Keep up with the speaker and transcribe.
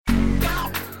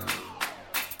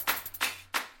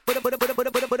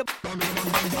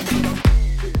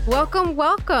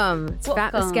Welcome. It's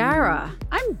Fat Mascara.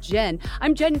 I'm Jen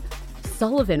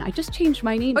Sullivan. I just changed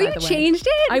my name. Oh, you changed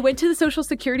it? I went to the Social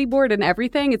Security Board and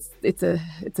everything. It's a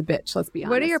bitch. Let's be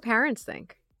honest. What do your parents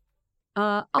think?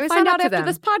 I'll find out after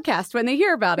this podcast when they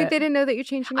hear about it. They didn't know that you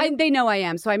changed your name? They know I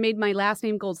am. So I made my last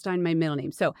name Goldstein my middle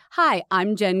name. So hi,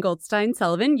 I'm Jen Goldstein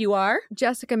Sullivan. You are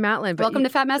Jessica Matlin. Welcome to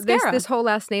Fat Mascara. This whole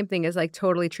last name thing is like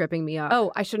totally tripping me up.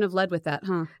 Oh, I shouldn't have led with that,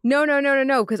 huh? No.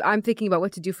 Because I'm thinking about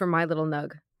what to do for my little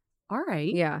nug. All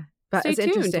right. Yeah. But Stay it's tuned,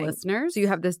 interesting. Listeners. So you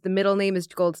have the middle name is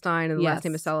Goldstein and the last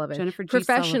name is Sullivan. Jennifer G.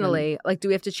 Professionally, Sullivan. like, do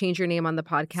we have to change your name on the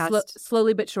podcast?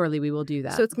 Slowly but surely we will do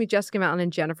that. So it's going to be Jessica Matlin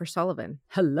and Jennifer Sullivan.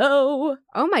 Hello.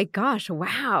 Oh my gosh.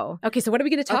 Wow. Okay, so what are we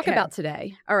going to talk about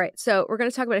today? All right. So we're going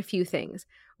to talk about a few things.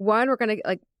 One, we're going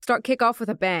to kick off with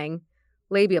a bang,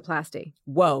 labiaplasty.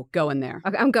 Whoa, go in there.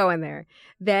 Okay, I'm going there.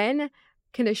 Then,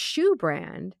 can a shoe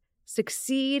brand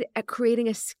succeed at creating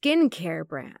a skincare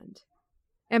brand?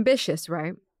 Ambitious,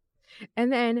 right?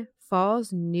 And then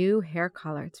fall's new hair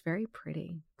color. It's very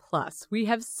pretty. Plus, we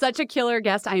have such a killer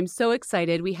guest. I am so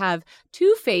excited. We have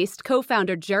Too Faced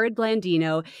co-founder Jared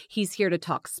Blandino. He's here to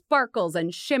talk sparkles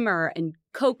and shimmer and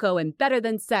cocoa and better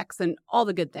than sex and all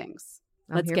the good things.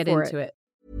 Let's get into it.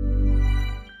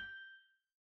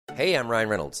 Hey, I'm Ryan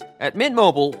Reynolds. At Mint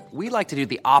Mobile, we like to do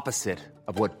the opposite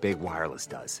of what Big Wireless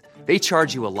does. They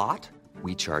charge you a lot.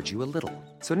 We charge you a little.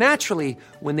 So naturally,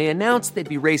 when they announced they'd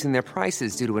be raising their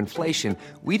prices due to inflation,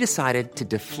 we decided to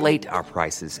deflate our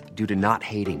prices due to not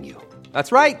hating you.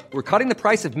 That's right. We're cutting the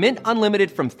price of Mint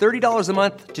Unlimited from $30 a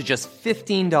month to just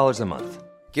 $15 a month.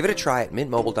 Give it a try at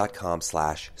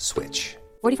mintmobile.com/switch.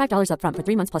 $45 up front for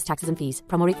 3 months plus taxes and fees.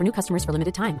 Promo rate for new customers for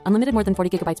limited time. Unlimited more than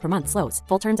 40 gigabytes per month. Slows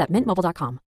full terms at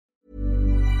mintmobile.com.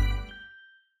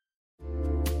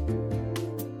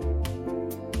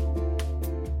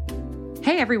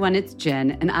 Hey everyone, it's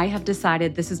Jen, and I have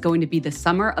decided this is going to be the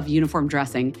summer of uniform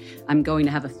dressing. I'm going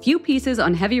to have a few pieces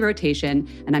on heavy rotation,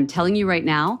 and I'm telling you right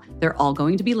now, they're all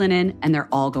going to be linen, and they're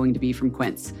all going to be from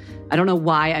Quince. I don't know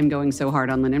why I'm going so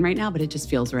hard on linen right now, but it just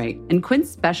feels right. And Quince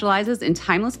specializes in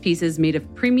timeless pieces made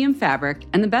of premium fabric,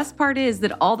 and the best part is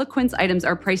that all the Quince items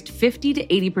are priced 50 to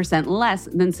 80% less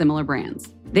than similar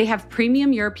brands. They have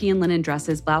premium European linen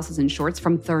dresses, blouses, and shorts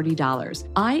from $30.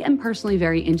 I am personally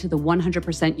very into the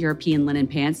 100% European linen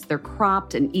pants. They're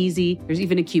cropped and easy. There's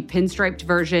even a cute pinstriped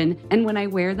version. And when I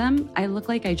wear them, I look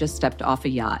like I just stepped off a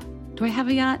yacht. Do I have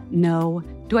a yacht? No.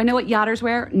 Do I know what yachters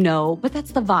wear? No, but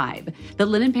that's the vibe. The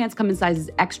linen pants come in sizes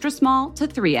extra small to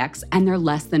 3X, and they're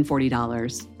less than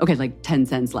 $40. Okay, like 10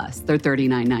 cents less. They're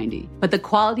 $39.90. But the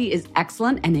quality is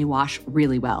excellent, and they wash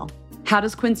really well. How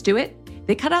does Quince do it?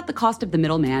 They cut out the cost of the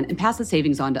middleman and pass the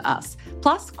savings on to us.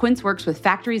 Plus, Quince works with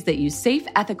factories that use safe,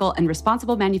 ethical, and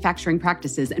responsible manufacturing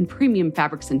practices and premium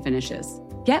fabrics and finishes.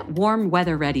 Get warm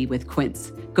weather ready with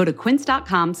Quince. Go to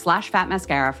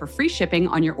quince.com/fatmascara for free shipping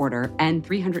on your order and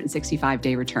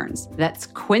 365-day returns. That's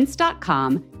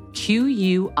quince.com,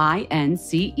 QUINCE,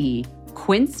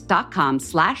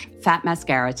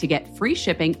 quince.com/fatmascara to get free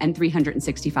shipping and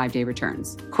 365-day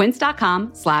returns.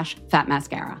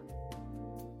 Quince.com/fatmascara.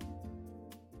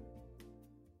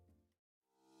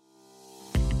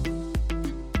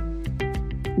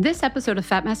 This episode of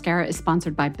Fat Mascara is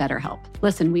sponsored by BetterHelp.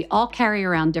 Listen, we all carry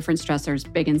around different stressors,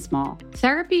 big and small.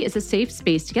 Therapy is a safe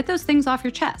space to get those things off your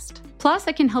chest. Plus,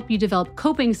 it can help you develop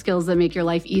coping skills that make your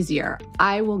life easier.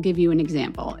 I will give you an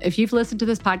example. If you've listened to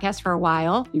this podcast for a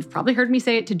while, you've probably heard me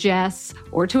say it to Jess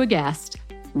or to a guest.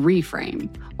 Reframe.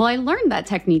 Well, I learned that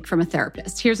technique from a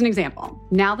therapist. Here's an example.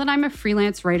 Now that I'm a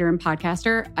freelance writer and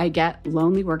podcaster, I get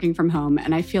lonely working from home,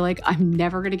 and I feel like I'm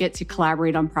never going to get to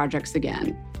collaborate on projects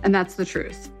again. And that's the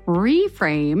truth.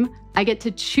 Reframe, I get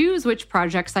to choose which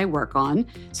projects I work on,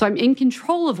 so I'm in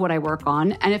control of what I work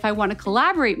on, and if I want to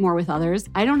collaborate more with others,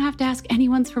 I don't have to ask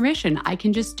anyone's permission. I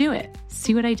can just do it.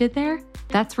 See what I did there?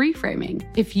 That's reframing.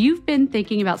 If you've been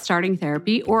thinking about starting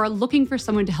therapy or are looking for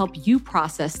someone to help you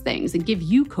process things and give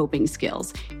you coping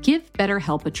skills, give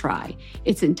BetterHelp a try.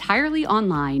 It's entirely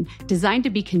online, designed to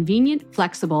be convenient,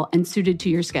 flexible, and suited to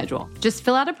your schedule. Just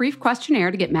fill out a brief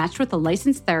questionnaire to get matched with a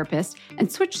licensed therapist and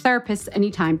switch therapists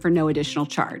anytime for no additional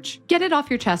charge. Get it off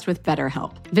your chest with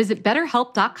BetterHelp. Visit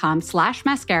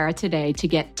betterhelp.com/mascara today to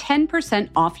get 10%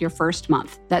 off your first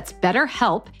month. That's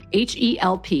BetterHelp,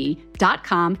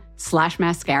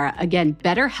 HELP.com/mascara. Again,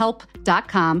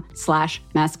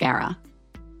 betterhelp.com/mascara.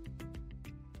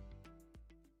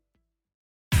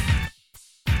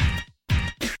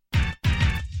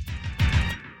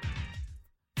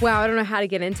 Wow, I don't know how to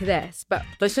get into this, but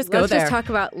Let's just go let's there. just talk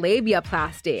about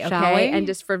labiaplasty, okay? Shall we? And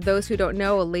just for those who don't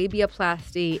know, a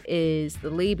labiaplasty is the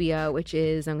labia, which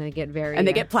is, I'm going to get very... And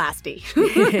they get plasty.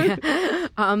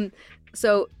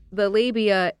 So the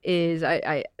labia is...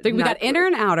 We got inner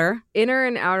and outer. Inner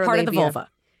and outer part labia. of the vulva.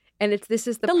 And this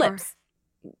is the lips.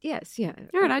 Yes, yeah.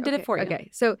 All right, I did it for you. Okay,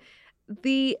 so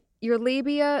your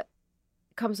labia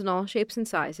comes in all shapes and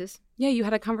sizes. Yeah, you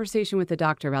had a conversation with the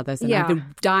doctor about this, and Yeah. I've been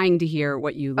dying to hear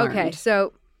what you learned. Okay,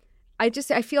 so I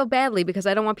feel badly because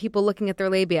I don't want people looking at their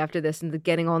labia after this and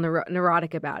getting all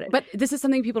neurotic about it. But this is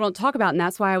something people don't talk about, and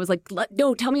that's why I was like,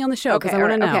 no, tell me on the show, because I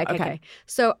want to know. Okay.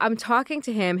 So I'm talking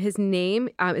to him. His name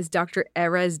is Dr.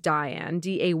 Erez Dayan,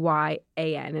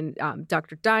 Dayan. And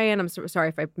Dr. Dayan, I'm sorry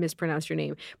if I mispronounced your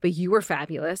name, but you were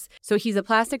fabulous. So he's a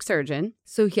plastic surgeon.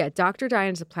 So yeah, Dr.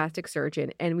 Dayan is a plastic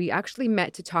surgeon, and we actually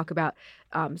met to talk about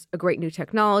a great new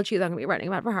technology that I'm going to be writing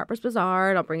about for Harper's Bazaar,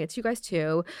 and I'll bring it to you guys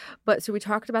too. But so we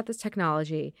talked about this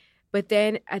technology, but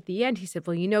then at the end he said,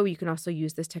 well, you can also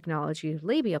use this technology of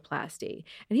labiaplasty.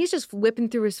 And he's just whipping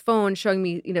through his phone showing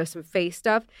me, some face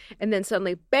stuff, and then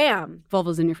suddenly, bam!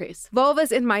 Vulva's in your face.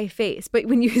 Vulva's in my face. But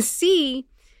when you see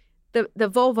the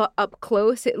vulva up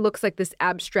close, it looks like this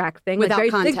abstract thing. Without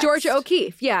context. Like Georgia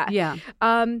O'Keeffe, yeah. Yeah.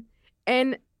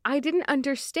 And I didn't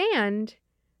understand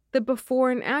the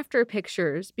before and after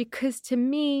pictures because to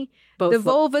me, Both the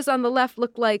vulvas on the left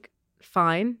look like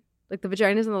fine. Like the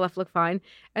vaginas on the left look fine.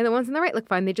 And the ones on the right look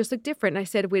fine. They just look different. And I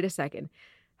said, wait a second.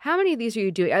 How many of these are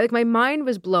you doing? My mind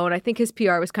was blown. I think his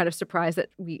PR was kind of surprised that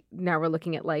now we're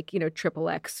looking at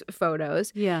XXX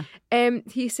photos. Yeah. And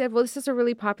he said, well, this is a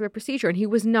really popular procedure. And he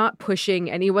was not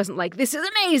pushing and he wasn't like, this is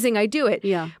amazing. I do it.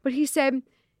 Yeah. But he said,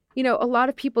 a lot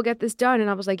of people get this done. And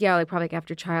I was like, yeah, probably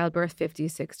after childbirth,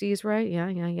 50s, 60s, right? Yeah.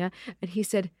 And he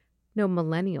said, no,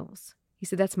 millennials. He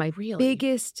said, that's my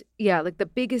biggest, the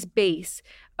biggest base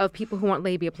of people who want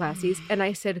labiaplasties. And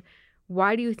I said,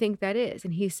 why do you think that is?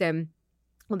 And he said,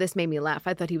 well, this made me laugh.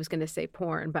 I thought he was going to say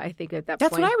porn, but I think at that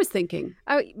That's point. what I was thinking.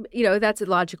 That's a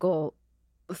logical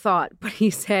thought. But he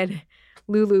said,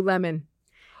 Lululemon.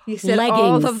 He said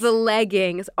all of the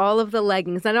leggings.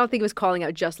 I don't think he was calling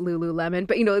out just Lululemon,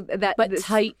 but But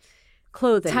tight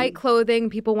clothing. Tight clothing.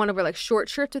 People want to wear short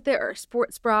shirts with it or a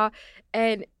sports bra.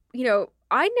 And,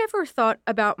 I never thought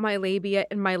about my labia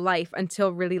in my life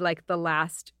until really the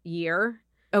last year.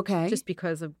 Okay. Just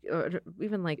because of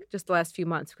even just the last few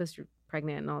months because you're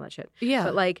pregnant and all that shit.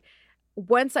 Yeah. But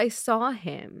once I saw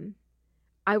him,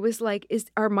 I was like,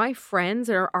 are my friends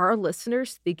or our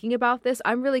listeners thinking about this?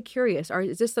 I'm really curious.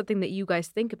 Is this something that you guys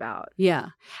think about? Yeah.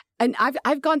 And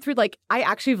I've gone through I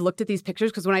actually have looked at these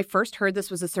pictures because when I first heard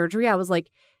this was a surgery, I was like,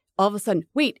 all of a sudden,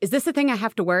 wait, is this a thing I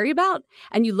have to worry about?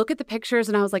 And you look at the pictures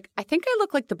and I was like, I think I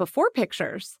look like the before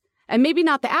pictures and maybe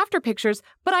not the after pictures,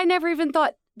 but I never even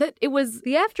thought that it was.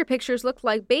 The after pictures look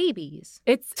like babies.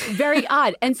 It's very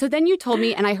odd. And so then you told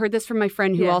me, and I heard this from my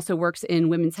friend who also works in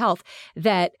women's health,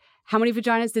 that how many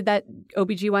vaginas did that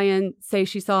OBGYN say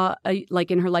she saw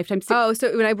in her lifetime? Oh,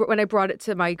 so when I brought it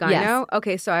to my gyno, Yes.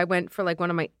 Okay, so I went for one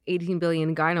of my 18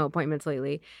 billion gyno appointments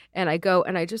lately, and I go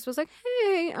and I just was like,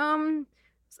 hey,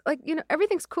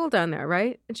 everything's cool down there,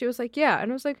 right? And she was like, yeah,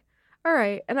 and I was like, all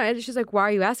right, and she's like, why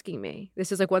are you asking me?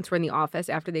 This is once we're in the office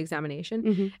after the examination,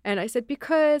 Mm-hmm. and I said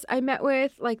because I met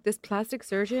with this plastic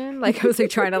surgeon, I was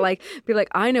trying to be like,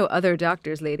 I know other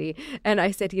doctors, lady, and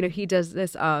I said, he does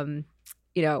this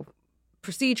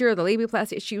procedure, the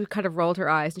labiaplasty. She kind of rolled her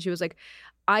eyes and she was like,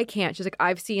 I can't. She's like,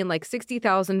 I've seen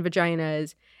 60,000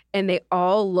 vaginas and they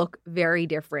all look very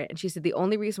different. And she said the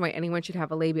only reason why anyone should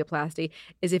have a labiaplasty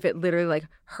is if it literally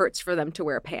hurts for them to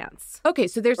wear pants. Okay,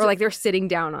 so there's or they're sitting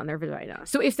down on their vagina.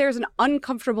 So if there's an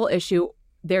uncomfortable issue,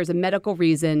 there's a medical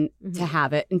reason to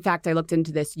have it. In fact, I looked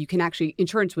into this. You can actually,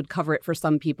 insurance would cover it for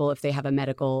some people if they have a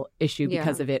medical issue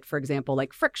because of it. For example,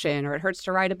 friction, or it hurts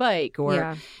to ride a bike,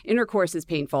 or intercourse is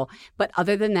painful. But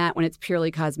other than that, when it's purely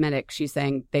cosmetic, she's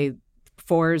saying the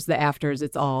befores, the afters,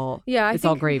 it's all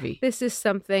all gravy. This is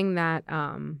something that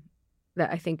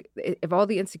that I think of all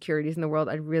the insecurities in the world,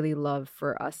 I'd really love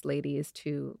for us ladies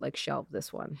to shelve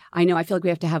this one. I know. I feel like we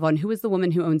have to have on. Who is the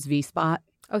woman who owns V-Spot?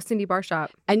 Oh, Cindy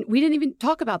Barshop. And we didn't even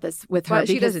talk about this with her. But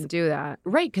she doesn't do that.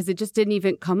 Right, because it just didn't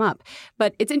even come up.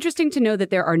 But it's interesting to know that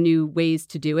there are new ways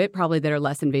to do it, probably that are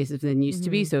less invasive than used to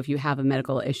be. So if you have a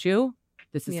medical issue,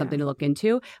 this is something to look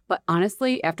into. But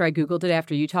honestly, after I Googled it,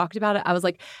 after you talked about it, I was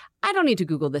like, I don't need to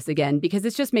Google this again because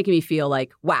it's just making me feel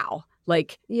wow.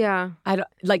 Yeah. I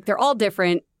don't, they're all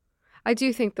different. I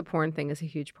do think the porn thing is a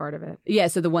huge part of it. Yeah,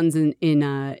 so the ones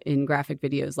in graphic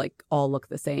videos like all look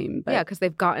the same. But... Yeah, because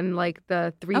they've gotten like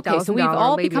the $3,000 Okay, so we've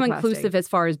all become labiaplasty. inclusive as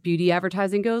far as beauty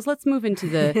advertising goes. Let's move into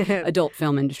the adult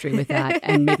film industry with that,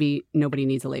 and maybe nobody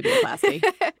needs a labiaplasty.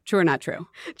 True or not true?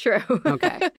 True.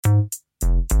 Okay.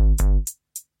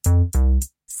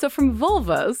 So from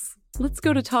vulvas, let's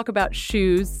go to talk about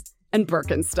shoes and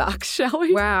Birkenstocks, shall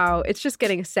we? Wow, it's just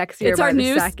getting sexier It's by our the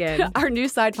new second. our new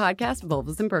side podcast,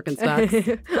 Vulvas and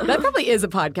Birkenstocks. That probably is a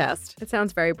podcast. It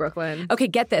sounds very Brooklyn. Okay,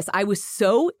 get this. I was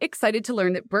so excited to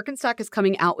learn that Birkenstock is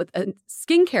coming out with a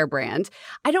skincare brand.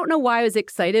 I don't know why I was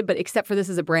excited, but except for this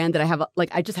is a brand that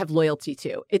I just have loyalty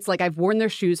to. It's like I've worn their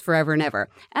shoes forever and ever.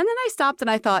 And then I stopped and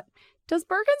I thought, does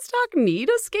Birkenstock need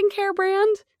a skincare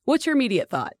brand? What's your immediate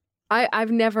thought?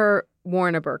 I've never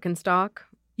worn a Birkenstock.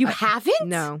 You haven't?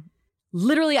 No.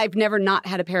 Literally, I've never not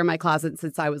had a pair in my closet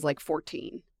since I was like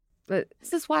 14. But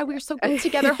This is why we're so good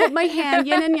together. Hold my hand,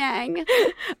 yin and yang.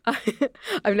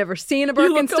 I've never seen a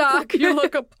Birkenstock. You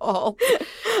look appalled.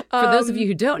 For those of you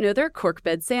who don't know, they're a cork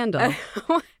bed sandal.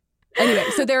 Anyway,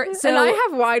 and I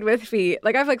have wide width feet.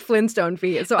 Like I have like Flintstone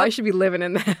feet, so I should be living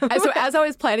in them. So as I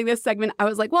was planning this segment, I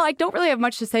was like, well, I don't really have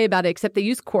much to say about it, except they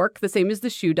use cork, the same as the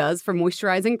shoe does, for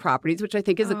moisturizing properties, which I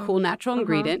think is a cool natural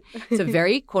ingredient. It's a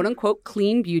very quote unquote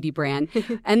clean beauty brand.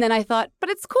 And then I thought, but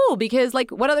it's cool because like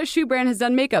what other shoe brand has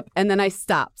done makeup? And then I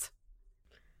stopped.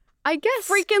 I guess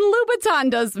Freaking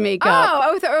Louboutin does makeup.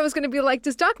 Oh, I thought I was going to be like,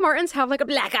 does Doc Martens have like a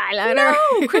black eyeliner?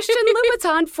 No, Christian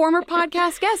Louboutin, former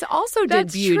podcast guest, also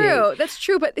did beauty. That's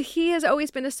true. But he has always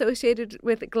been associated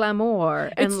with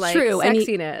glamour and It's like true.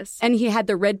 sexiness. And he had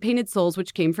the red painted soles,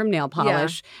 which came from nail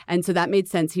polish. And so that made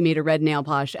sense. He made a red nail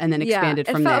polish and then expanded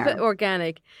from it felt there. a bit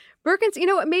organic. Birken's, you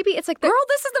know what? Maybe it's like the Girl,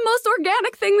 this is the most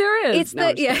organic thing there is.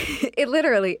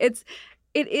 It's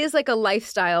it is like a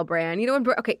lifestyle brand. You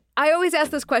know, I always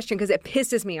ask this question because it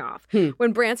pisses me off.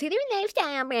 When brands say they're a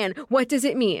lifestyle brand, what does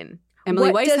it mean? Emily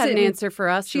What Weiss does had it an mean? answer for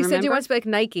us. She you said she remember? wants to be like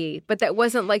Nike, but that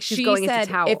wasn't like she's going said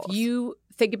into towels. if you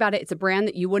think about it, it's a brand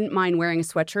that you wouldn't mind wearing a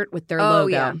sweatshirt with their oh, logo.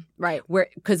 yeah, right.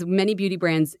 Because many beauty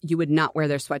brands, you would not wear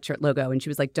their sweatshirt logo. And she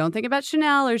was like, don't think about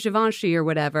Chanel or Givenchy or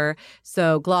whatever.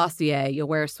 So Glossier, you'll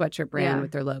wear a sweatshirt brand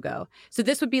with their logo. So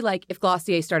this would be like if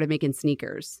Glossier started making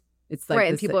sneakers. It's like right,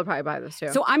 and people would probably buy this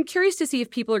too. So I'm curious to see if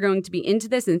people are going to be into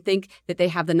this and think that they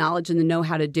have the knowledge and the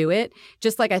know-how to do it.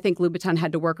 Just like I think Louboutin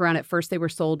had to work around at first. They were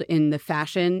sold in the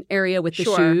fashion area with the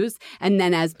shoes. And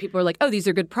then as people are like, oh, these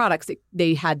are good products,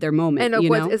 they had their moment. And you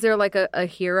know? is there like a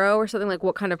hero or something? Like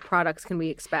what kind of products can we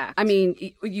expect? I mean,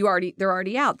 they're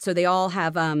already out. So they all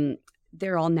have...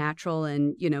 they're all natural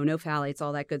and, no phthalates,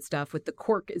 all that good stuff. With the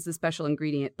cork is the special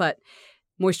ingredient. But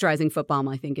moisturizing foot balm,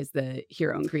 I think, is the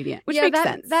hero ingredient, which makes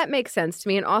sense. That makes sense to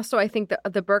me. And also, I think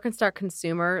the Birkenstock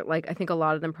consumer, like, I think a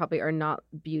lot of them probably are not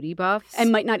beauty buffs.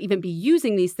 And might not even be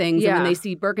using these things. Yeah. And when they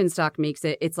see Birkenstock makes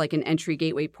it, it's like an entry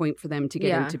gateway point for them to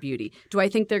get into beauty. Do I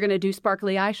think they're going to do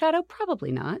sparkly eyeshadow?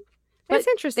 Probably not. That's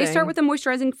interesting. They start with a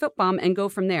moisturizing foot balm and go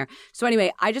from there. So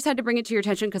anyway, I just had to bring it to your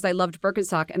attention because I loved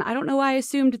Birkenstock. And I don't know why I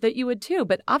assumed that you would too.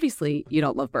 But obviously, you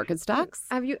don't love Birkenstocks.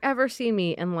 Have you ever seen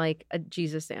me in like a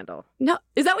Jesus sandal? No.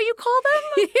 Is that what you call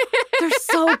them? They're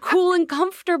so cool and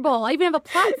comfortable. I even have a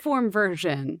platform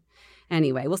version.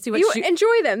 Anyway, we'll see what you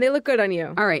enjoy them. They look good on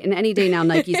you. All right. And any day now,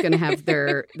 Nike's going to have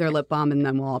their lip balm and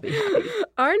then we'll all be happy.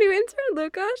 Our new intern,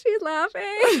 Luca, she's laughing.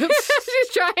 She's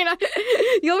trying to...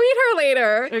 You'll meet her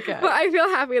later. Okay. But I feel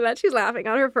happy that she's laughing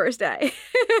on her first day.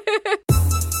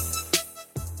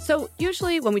 So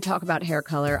usually when we talk about hair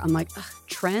color, I'm like,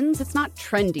 trends? It's not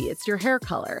trendy. It's your hair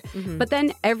color. Mm-hmm. But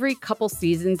then every couple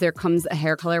seasons, there comes a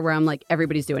hair color where I'm like,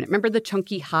 everybody's doing it. Remember the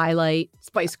chunky highlight,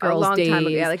 Spice Girls days? A long time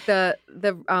ago. Yeah,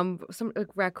 like some like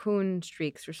raccoon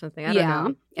streaks or something. I don't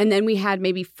know. And then we had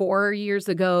maybe 4 years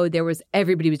ago,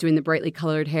 everybody was doing the brightly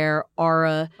colored hair.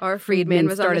 Aura Friedman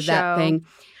was started that thing.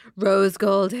 Rose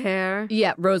gold hair.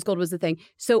 Yeah, rose gold was the thing.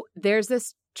 So there's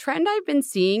this trend I've been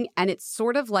seeing, and it's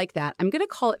sort of like that. I'm going to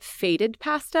call it faded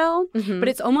pastel, but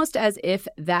it's almost as if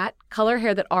that color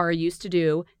hair that Aura used to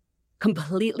do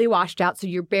completely washed out. So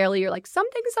you're like,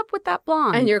 something's up with that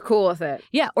blonde. And you're cool with it.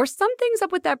 Yeah, or something's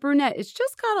up with that brunette. It's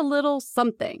just got a little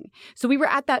something. So we were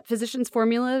at that Physicians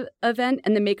Formula event,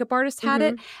 and the makeup artist had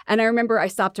it. And I remember I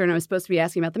stopped her, and I was supposed to be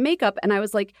asking about the makeup. And I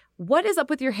was like, what is up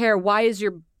with your hair? Why is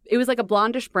it was like a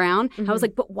blondish brown. I was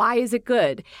like, but why is it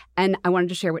good? And I wanted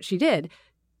to share what she did.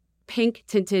 Pink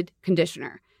tinted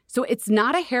conditioner. So it's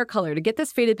not a hair color. To get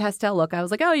this faded pastel look, I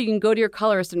was like, oh, you can go to your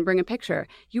colorist and bring a picture.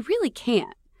 You really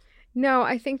can't. No,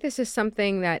 I think this is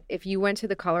something that if you went to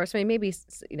the colorist, maybe,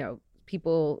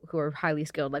 people who are highly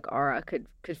skilled like Aura could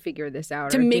figure this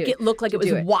out. To make it look like it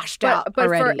was washed out but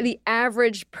already. For the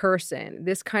average person,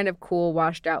 this kind of cool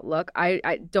washed out look,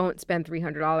 I don't spend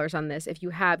 $300 on this. If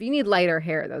you need lighter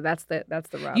hair though. That's the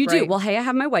rub. You do. Right? Well, hey, I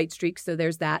have my white streaks, so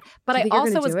there's that. But I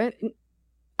also do it?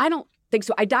 I don't think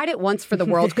so. I dyed it once for the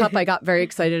World Cup. I got very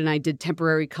excited and I did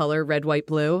temporary color red, white,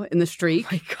 blue in the streak.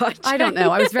 Oh my God, I don't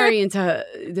know. I was very into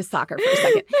the soccer for a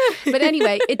second. But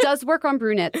anyway, it does work on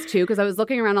brunettes too, because I was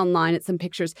looking around online at some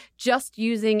pictures. Just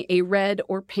using a red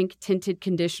or pink tinted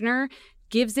conditioner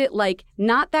gives it like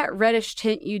not that reddish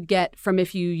tint you'd get from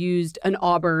if you used an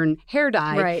auburn hair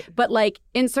dye. Right. But like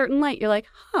in certain light, you're like,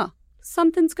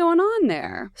 something's going on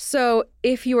there. So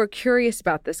if you were curious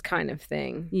about this kind of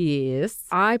thing, yes,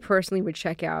 I personally would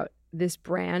check out this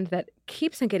brand that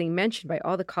keeps on getting mentioned by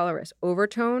all the colorists,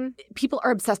 Overtone. People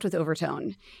are obsessed with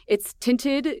Overtone. It's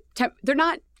tinted. They're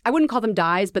not, I wouldn't call them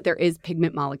dyes, but there is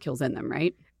pigment molecules in them,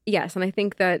 right? Yes, and I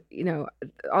think that,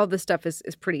 all this stuff is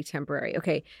pretty temporary.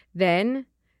 Okay, then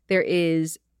there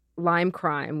is Lime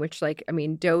Crime, which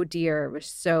Doe Deer was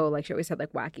so she always had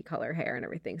wacky color hair and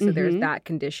everything. So there's that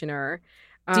conditioner.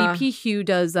 DP Hue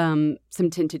does some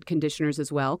tinted conditioners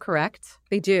as well, correct?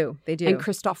 They do. And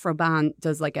Christophe Robin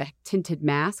does a tinted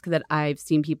mask that I've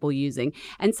seen people using.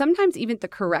 And sometimes even the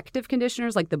corrective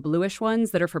conditioners, like the bluish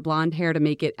ones that are for blonde hair to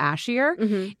make it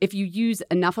ashier, if you use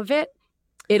enough of it,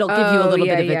 it'll give you a little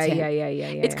bit of a tint. Yeah.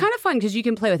 It's kind of fun because you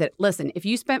can play with it. Listen, if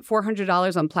you spent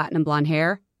 $400 on platinum blonde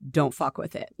hair, don't fuck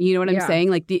with it. You know what I'm saying?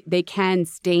 They can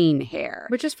stain hair.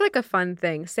 Which is a fun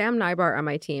thing. Sam Nybart on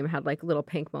my team had a little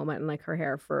pink moment in her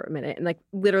hair for a minute. And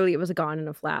literally it was gone in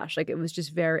a flash. It was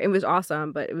just it was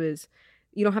awesome, but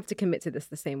you don't have to commit to this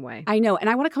the same way. I know. And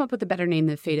I want to come up with a better name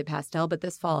than Faded Pastel, but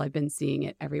this fall I've been seeing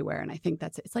it everywhere. And I think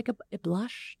it's like a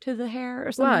blush to the hair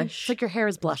or something. Blush. It's like your hair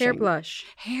is blushing. Hair blush.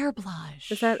 Hair blush.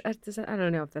 Does that, I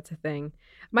don't know if that's a thing.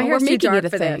 My hair's too dark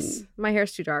for this. My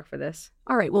hair's too dark for this.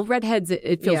 All right. Well, redheads,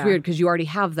 it feels weird because you already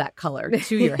have that color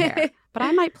to your hair. But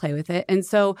I might play with it. And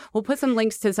so we'll put some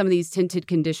links to some of these tinted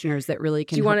conditioners that really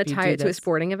can Do you help want to tie it to a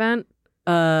sporting event?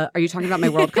 Are you talking about my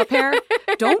World Cup hair?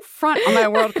 Don't front on my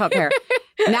World Cup hair.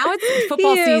 Now it's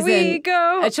football season. Here we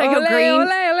go. Should I go green? Ole,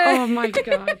 ole. Oh my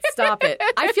God. Stop it.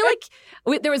 I feel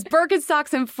like there was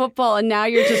Birkenstocks in football and now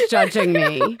you're just judging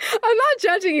me. I'm not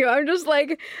judging you. I'm just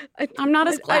I'm not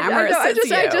as glamorous as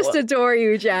you. I just adore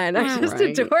you, Jen. I just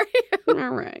adore you.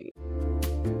 All right.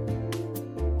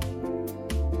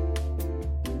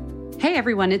 Hey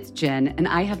everyone, it's Jen, and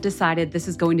I have decided this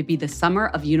is going to be the summer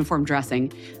of uniform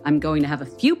dressing. I'm going to have a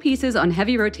few pieces on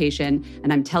heavy rotation,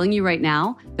 and I'm telling you right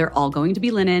now, they're all going to be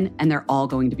linen, and they're all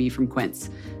going to be from Quince.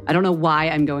 I don't know why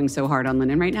I'm going so hard on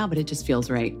linen right now, but it just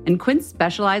feels right. And Quince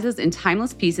specializes in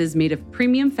timeless pieces made of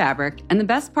premium fabric, and the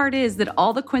best part is that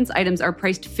all the Quince items are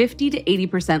priced 50 to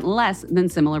 80% less than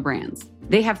similar brands.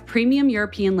 They have premium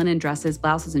European linen dresses,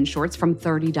 blouses, and shorts from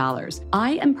 $30.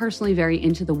 I am personally very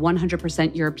into the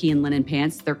 100% European linen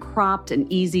pants. They're cropped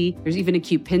and easy. There's even a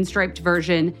cute pinstriped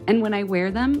version. And when I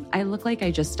wear them, I look like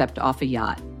I just stepped off a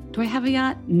yacht. Do I have a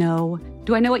yacht? No.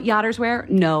 Do I know what yachters wear?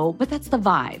 No, but that's the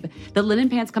vibe. The linen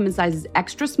pants come in sizes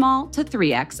extra small to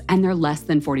 3X, and they're less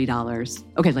than $40.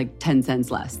 Okay, like 10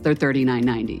 cents less. They're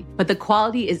 $39.90. But the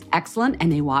quality is excellent,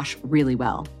 and they wash really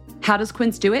well. How does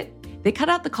Quince do it? They cut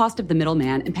out the cost of the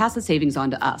middleman and pass the savings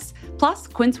on to us. Plus,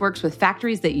 Quince works with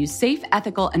factories that use safe,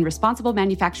 ethical, and responsible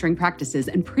manufacturing practices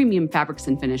and premium fabrics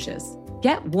and finishes.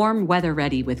 Get warm weather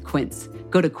ready with Quince.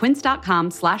 Go to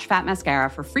quince.com/fatmascara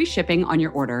for free shipping on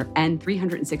your order and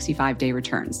 365-day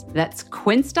returns. That's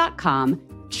quince.com,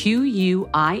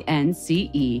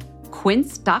 QUINCE,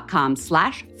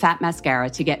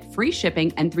 quince.com/fatmascara to get free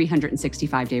shipping and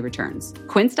 365-day returns.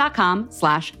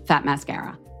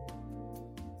 Quince.com/fatmascara.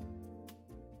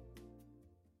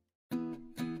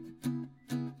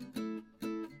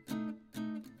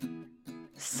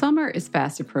 Summer is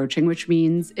fast approaching, which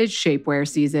means it's shapewear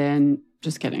season.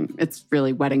 Just kidding. It's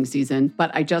really wedding season. But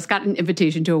I just got an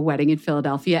invitation to a wedding in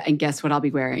Philadelphia, and guess what I'll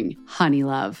be wearing? Honey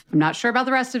Love. I'm not sure about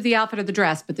the rest of the outfit or the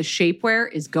dress, but the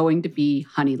shapewear is going to be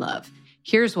Honey Love.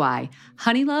 Here's why.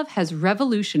 Honey Love has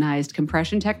revolutionized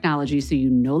compression technology so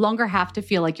you no longer have to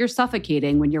feel like you're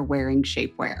suffocating when you're wearing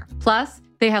shapewear. Plus,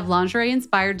 they have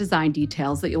lingerie-inspired design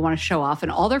details that you'll want to show off,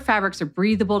 and all their fabrics are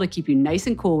breathable to keep you nice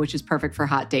and cool, which is perfect for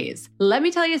hot days. Let me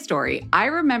tell you a story. I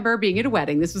remember being at a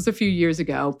wedding, this was a few years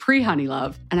ago, pre-Honey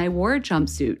Love, and I wore a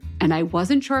jumpsuit, and I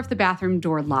wasn't sure if the bathroom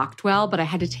door locked well, but I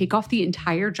had to take off the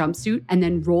entire jumpsuit and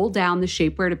then roll down the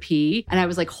shapewear to pee, and I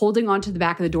was holding onto the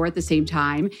back of the door at the same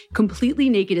time,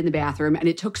 completely naked in the bathroom, and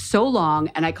it took so long,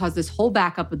 and I caused this whole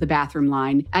backup with the bathroom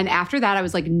line, and after that, I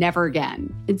was never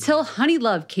again. Until Honey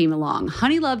Love came along. Honey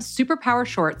Honeylove's Superpower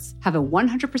shorts have a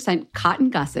 100% cotton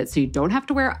gusset, so you don't have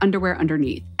to wear underwear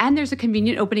underneath. And there's a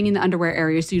convenient opening in the underwear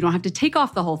area, so you don't have to take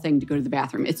off the whole thing to go to the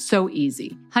bathroom. It's so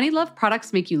easy. Honeylove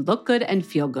products make you look good and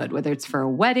feel good, whether it's for a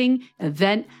wedding,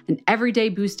 event, an everyday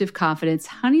boost of confidence.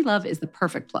 Honeylove is the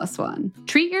perfect plus one.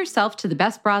 Treat yourself to the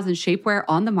best bras and shapewear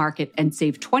on the market and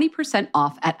save 20%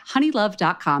 off at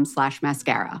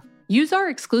honeylove.com/mascara. Use our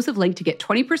exclusive link to get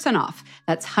 20% off.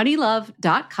 That's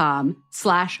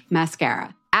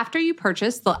honeylove.com/mascara. After you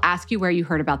purchase, they'll ask you where you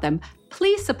heard about them.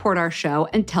 Please support our show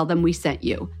and tell them we sent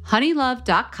you.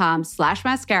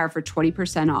 honeylove.com/mascara for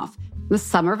 20% off. The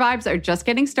summer vibes are just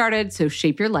getting started, so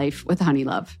shape your life with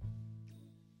Honeylove.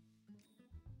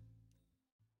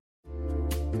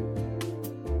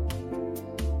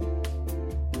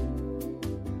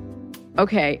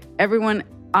 Okay, everyone,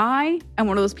 I am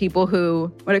one of those people who,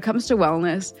 when it comes to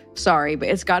wellness, sorry, but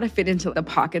it's got to fit into the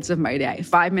pockets of my day.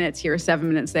 5 minutes here, 7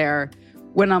 minutes there.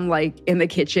 When I'm like in the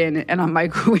kitchen and I'm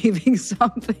microwaving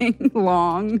something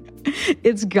long,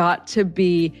 it's got to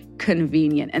be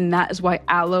convenient. And that is why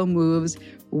Alo Moves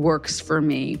works for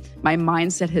me. My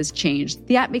mindset has changed.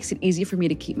 The app makes it easy for me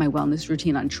to keep my wellness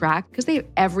routine on track because they have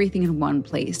everything in one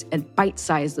place and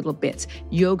bite-sized little bits: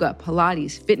 yoga,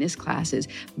 Pilates, fitness classes,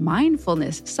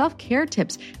 mindfulness, self-care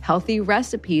tips, healthy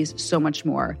recipes, so much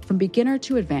more. From beginner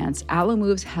to advanced, Alo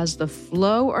Moves has the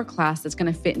flow or class that's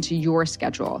going to fit into your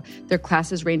schedule. Their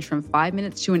classes range from 5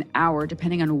 minutes to an hour,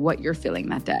 depending on what you're feeling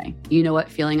that day. You know what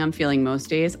feeling I'm feeling most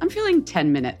days? I'm feeling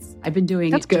 10 minutes. I've been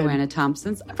doing Joanna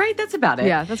Thompson's, right? That's about it.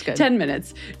 Yeah, that's good. 10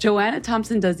 minutes. Joanna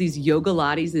Thompson does these yoga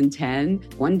lattes in 10.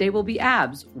 One day will be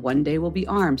abs. One day will be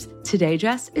arms. Today,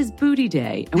 Jess, is booty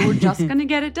day. And we're just going to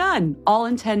get it done all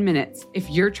in 10 minutes. If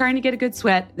you're trying to get a good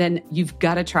sweat, then you've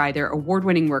got to try their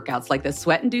award-winning workouts like the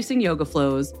sweat-inducing yoga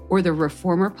flows or the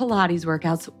reformer Pilates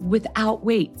workouts without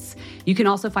weights. You can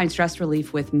also find stress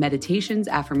relief with meditations,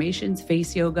 affirmations,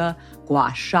 face yoga,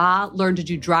 gua sha, learn to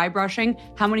do dry brushing.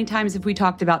 How many times have we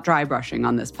talked about dry brushing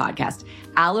on this podcast?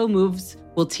 Alo Moves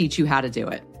will teach you how to do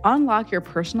it. Unlock your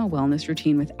personal wellness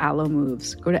routine with Alo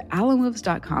Moves. Go to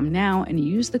alomoves.com now and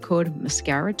use the code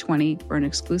MASCARA20 for an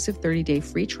exclusive 30-day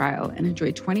free trial and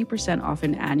enjoy 20% off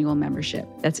an annual membership.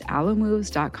 That's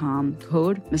alomoves.com,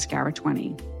 code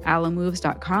MASCARA20.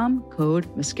 alomoves.com, code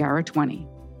MASCARA20.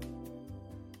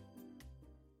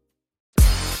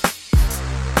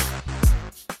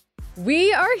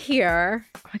 We are here.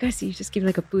 Oh my gosh, you just give me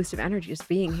like a boost of energy just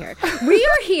being here. We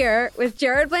are here with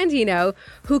Jared Blandino,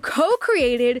 who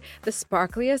co-created the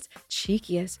sparkliest,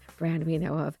 cheekiest brand we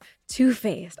know of, Too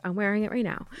Faced. I'm wearing it right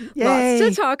now. Yay.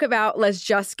 Lots to talk about. Let's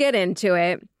just get into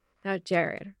it. Now,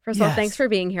 Jared, first of all, thanks for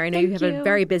being here. I know you have a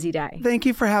very busy day. Thank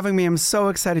you for having me. I'm so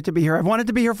excited to be here. I've wanted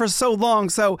to be here for so long,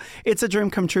 so it's a dream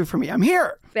come true for me. I'm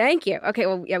here. Thank you. Okay,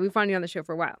 well, yeah, we've wanted you on the show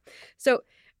for a while. So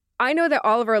I know that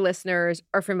all of our listeners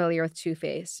are familiar with Too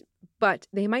Faced, but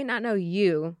they might not know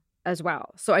you as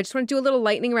well. So I just want to do a little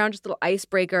lightning round, just a little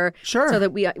icebreaker. Sure. So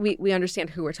that we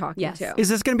understand who we're talking to. Is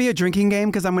this going to be a drinking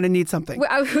game? Because I'm going to need something.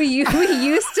 We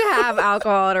used to have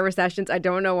alcohol at our sessions. I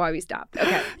don't know why we stopped.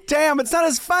 Okay. Damn, it's not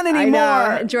as fun anymore.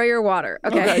 I know. Enjoy your water.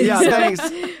 Okay. Yeah, thanks.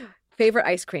 Favorite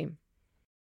ice cream?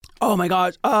 Oh, my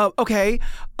God. Okay.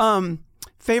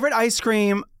 Favorite ice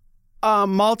cream?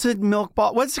 Malted milk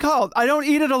ball. What's it called? I don't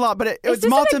eat it a lot, but it's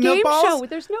malted milk balls. Show?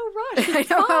 There's no rush. It's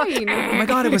fine. Oh my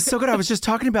God, it was so good. I was just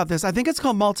talking about this. I think it's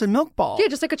called malted milk ball. Yeah,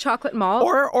 just like a chocolate malt.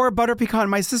 Or a butter pecan.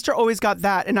 My sister always got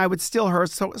that, and I would steal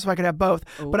hers so I could have both.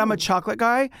 Ooh. But I'm a chocolate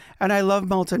guy, and I love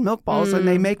malted milk balls, and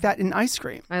they make that in ice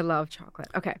cream. I love chocolate.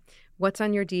 Okay. What's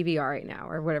on your DVR right now,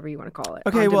 or whatever you want to call it?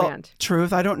 Okay, on demand?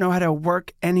 Truth, I don't know how to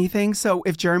work anything. So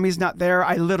if Jeremy's not there,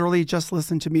 I literally just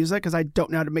listen to music because I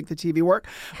don't know how to make the TV work.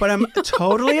 But I'm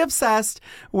totally obsessed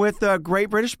with the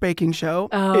Great British Baking Show.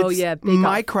 Oh, it's yeah.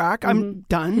 my crack. I'm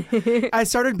done. I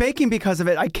started baking because of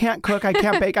it. I can't cook. I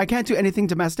can't bake. I can't do anything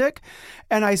domestic.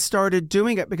 And I started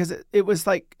doing it because it was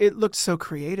like, it looked so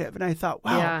creative. And I thought,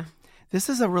 wow. Yeah. This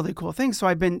is a really cool thing. So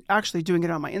I've been actually doing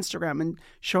it on my Instagram and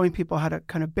showing people how to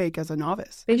kind of bake as a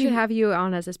novice. They should have you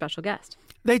on as a special guest.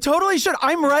 They totally should.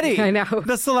 I'm ready. I know.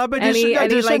 The celeb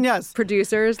edition, yes.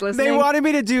 Producers listening? They wanted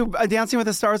me to do Dancing with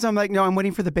the Stars. I'm like, no, I'm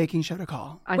waiting for the baking show to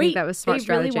call. I think that was smart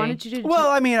strategy. Really wanted you to well,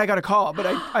 I mean, I got a call, but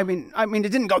I mean,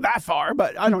 it didn't go that far,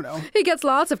 but I don't know. He gets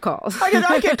lots of calls.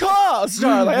 I get calls,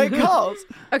 darling. I get calls.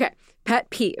 Okay. Pet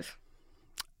peeve.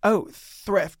 Oh,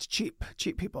 thrift, cheap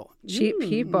people. Cheap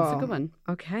people. That's a good one.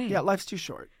 Okay. Yeah, life's too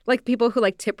short. Like people who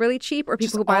like tip really cheep, or people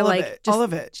just who buy all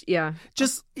of it. Yeah.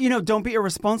 Just, don't be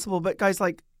irresponsible, but guys,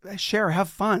 like, share, have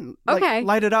fun. Okay. Like,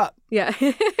 light it up. Yeah.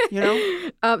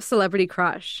 You know? Celebrity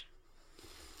crush.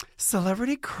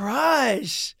 Celebrity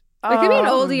crush. It could be an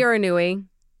oldie or a newie.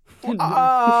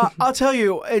 I'll tell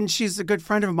you, and she's a good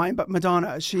friend of mine, but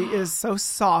Madonna, she is so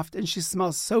soft and she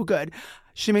smells so good.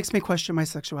 She makes me question my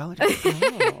sexuality.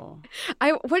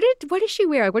 What does she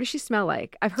wear? What does she smell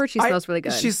like? I've heard she smells really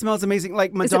good. She smells amazing.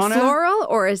 Like Madonna. Is it floral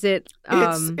or is it?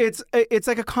 It's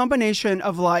like a combination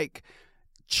of like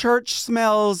church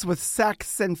smells with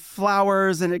sex and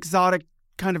flowers and exotic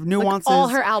kind of nuances. Like all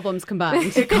her albums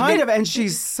combined. It kind of, and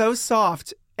she's so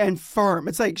soft and firm.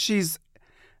 It's like she's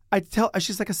like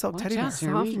a silk teddy bear. Yes.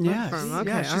 Okay,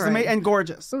 yeah, she's right. amazing and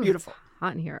gorgeous. Ooh, beautiful.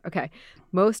 Hot in here. Okay.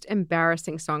 Most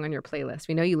embarrassing song on your playlist.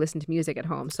 We know you listen to music at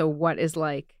home. So what is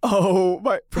like? Oh,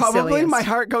 probably silliest? My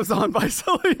Heart Goes On by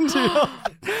Celine Dion.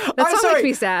 That song makes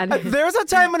me sad. There's a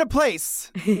time and a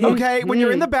place. Okay, when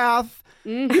you're in the bath,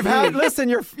 you've had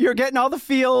you're getting all the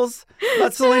feels.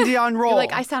 Let Celine Dion roll. You're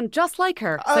like, I sound just like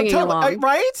her singing along.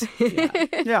 Right?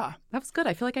 Yeah. That was good.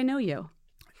 I feel like I know you.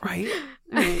 Right?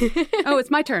 Oh, it's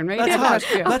my turn, right? Let's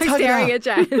staring at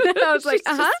Jen. I was like,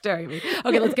 just staring at me.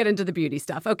 Okay, let's get into the beauty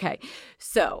stuff. Okay,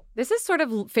 so this is sort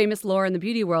of famous lore in the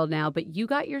beauty world now, but you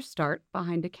got your start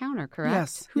behind a counter, correct?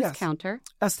 Yes. Whose counter?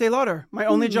 Estee Lauder. My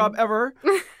only job ever.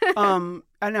 And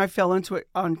I fell into it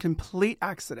on complete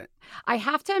accident. I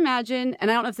have to imagine,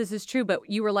 and I don't know if this is true, but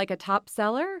you were like a top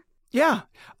seller? Yeah.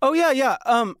 Oh, yeah.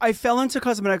 I fell into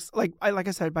cosmetics, like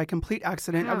I said, by complete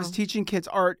accident. Wow. I was teaching kids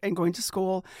art and going to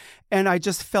school, and I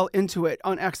just fell into it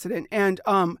on accident. And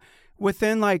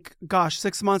within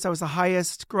 6 months, I was the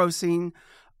highest grossing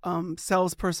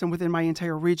salesperson within my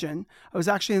entire region. I was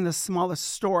actually in the smallest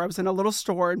store. I was in a little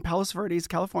store in Palos Verdes,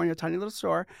 California, a tiny little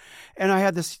store. And I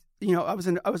had this, I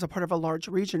was a part of a large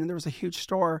region, and there was a huge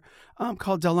store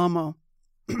called Del Amo.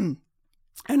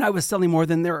 And I was selling more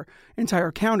than their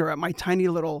entire counter at my tiny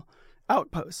little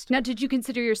outpost. Now, did you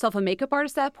consider yourself a makeup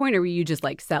artist at that point, or were you just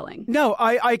like selling? No,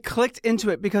 I clicked into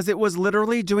it because it was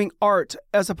literally doing art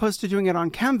as opposed to doing it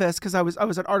on canvas, because I was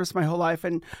an artist my whole life,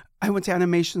 and I went to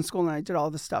animation school and I did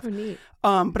all this stuff. Oh, neat.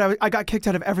 But I got kicked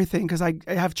out of everything because I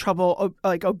have trouble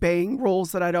obeying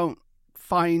rules that I don't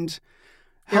find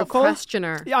helpful. You're a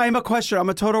questioner. Yeah, I'm a questioner. I'm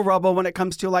a total rebel when it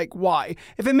comes to why.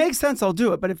 If it makes sense, I'll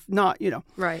do it. But if not,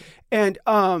 Right. And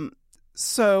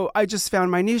so I just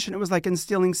found my niche, and it was like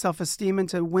instilling self-esteem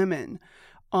into women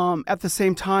at the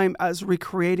same time as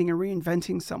recreating and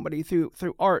reinventing somebody through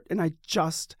art. And I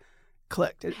just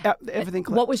clicked. Everything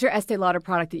clicked. What was your Estee Lauder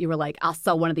product that you were like, I'll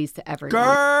sell one of these to everyone?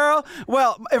 Girl!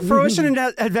 Well, Fruition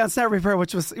and Advanced Night Repair,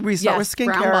 which was, we start with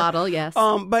skincare. Brown bottle, yes.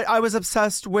 But I was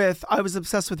obsessed with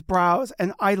brows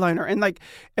and eyeliner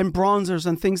and bronzers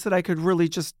and things that I could really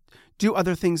just do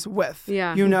other things with.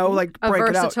 Yeah. break it out.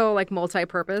 A versatile,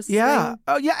 multi-purpose Yeah. thing.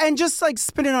 Oh, yeah. And just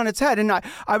spin it on its head. And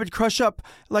I would crush up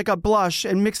a blush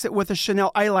and mix it with a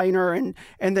Chanel eyeliner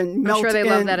and then melt I'm sure they in.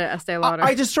 love that at Estee Lauder.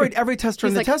 I destroyed every tester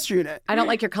in the test unit. I don't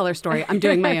like your color story. I'm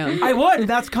doing my own. I would.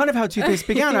 That's kind of how Too Faced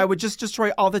began. I would just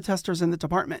destroy all the testers in the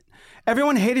department.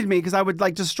 Everyone hated me because I would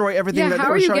destroy everything. Yeah,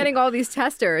 how are you getting all these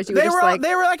testers? They were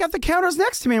at the counters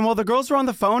next to me, and while the girls were on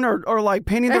the phone or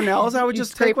painting their nails, I would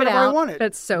just take whatever I wanted.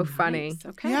 That's so funny. Nice.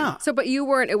 Okay. Yeah. So, but you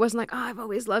weren't, it wasn't like, I've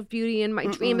always loved beauty and my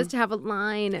dream is to have a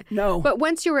line. No. But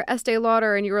once you were Estee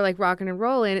Lauder and you were rocking and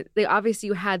rolling, obviously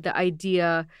you had the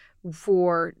idea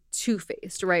for Too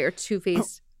Faced, right? Or Too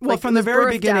Faced. Well, from the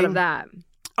very beginning, out of that.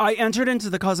 I entered into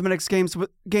the cosmetics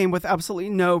game with absolutely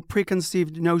no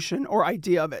preconceived notion or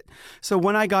idea of it. So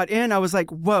when I got in, I was like,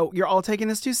 "Whoa, you're all taking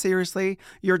this too seriously.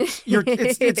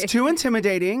 It's too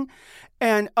intimidating,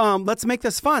 and let's make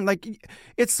this fun.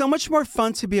 It's so much more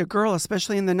fun to be a girl,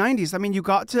 especially in the '90s. I mean, you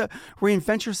got to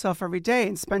reinvent yourself every day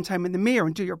and spend time in the mirror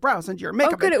and do your brows and do your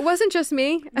makeup. Oh, good. It wasn't just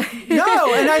me.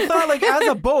 No, and I thought as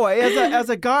a boy, as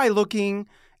a guy looking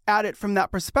at it from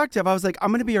that perspective, I was like, I'm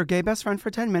going to be your gay best friend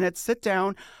for 10 minutes. Sit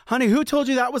down. Honey, who told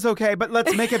you that was okay? But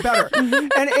let's make it better.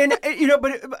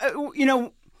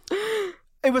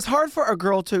 It was hard for a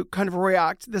girl to kind of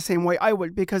react the same way I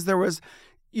would, because there was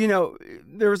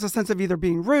a sense of either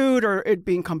being rude or it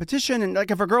being competition. And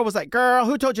if a girl was like, girl,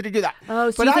 who told you to do that? Oh,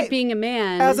 so you think being a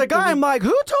man. As a guy, I'm like, who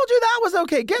told you that was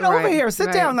okay? Get over here.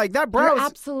 Sit down. That brows. You're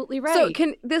absolutely right.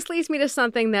 So this leads me to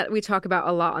something that we talk about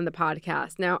a lot on the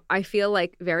podcast. Now, I feel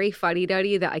very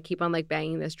fuddy-duddy that I keep on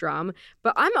banging this drum,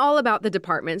 but I'm all about the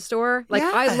department store.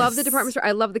 Yes. I love the department store.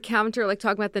 I love the counter,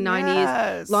 talking about the 90s.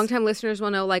 Yes. Longtime listeners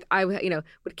will know, I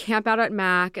would camp out at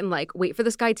Mac and wait for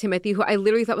this guy, Timothy, who I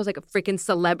literally thought was a freaking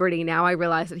celebrity. Now I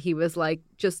realize that he was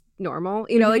just normal,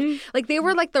 they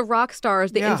were the rock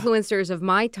stars, the influencers of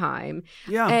my time.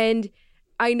 Yeah. And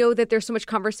I know that there's so much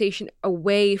conversation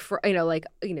away for,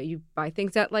 you buy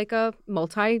things at like a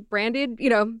multi-branded,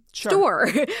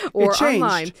 store or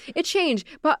online. It changed.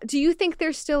 But do you think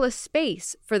there's still a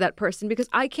space for that person? Because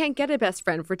I can't get a best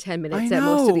friend for 10 minutes at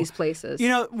most of these places.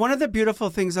 One of the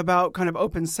beautiful things about kind of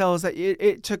open sale is that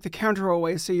it took the counter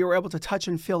away, so you were able to touch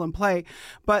and feel and play.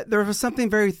 But there was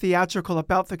something very theatrical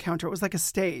about the counter. It was like a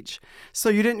stage. So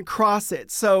you didn't cross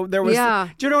it. So there was,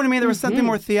 do you know what I mean? There was something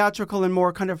more theatrical and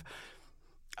more kind of,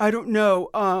 I don't know,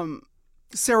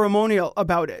 ceremonial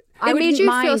about it. It made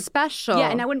you feel special. Yeah,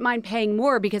 and I wouldn't mind paying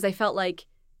more because I felt like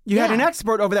you had an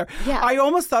expert over there. Yeah. I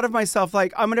almost thought of myself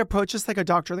like, I'm going to approach this like a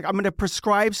doctor. Like, I'm going to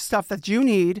prescribe stuff that you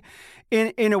need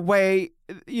in a way,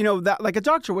 that like a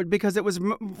doctor would, because it was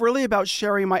really about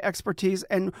sharing my expertise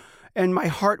and my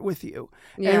heart with you.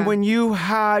 Yeah. And when you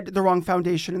had the wrong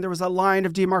foundation and there was a line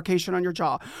of demarcation on your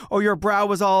jaw, or your brow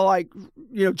was all like,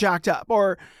 jacked up,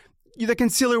 or the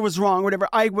concealer was wrong, whatever,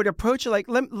 I would approach it like,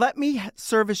 let me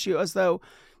service you as though,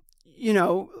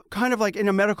 kind of like in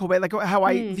a medical way, like how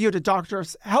I viewed a doctor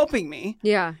helping me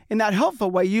in that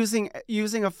helpful way, using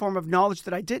a form of knowledge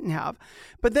that I didn't have.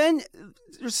 But then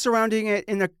surrounding it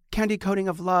in a candy coating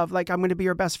of love, like I'm going to be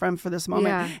your best friend for this moment.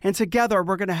 Yeah. And together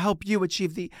we're going to help you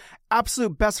achieve the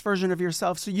absolute best version of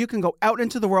yourself so you can go out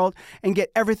into the world and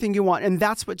get everything you want. And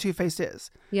that's what Too Faced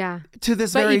is. Yeah. To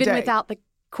this very day. But even without the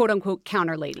quote-unquote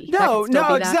counter lady. No,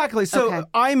 exactly. So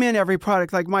I'm in every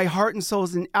product. Like my heart and soul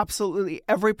is in absolutely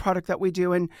every product that we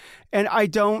do. And I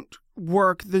don't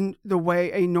work the way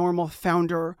a normal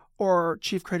founder or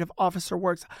chief creative officer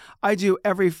works. I do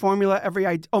every formula,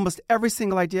 almost every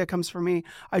single idea comes from me.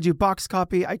 I do box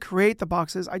copy. I create the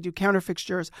boxes. I do counter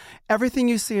fixtures. Everything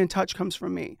you see and touch comes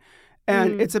from me.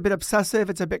 And it's a bit obsessive.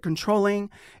 It's a bit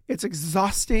controlling. It's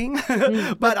exhausting.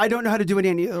 But I don't know how to do it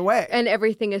any other way. And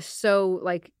everything is so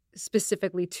like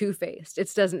specifically Two-Faced.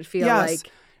 It doesn't feel like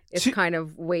it's kind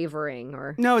of wavering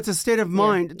or... No, it's a state of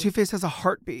mind. Too Faced has a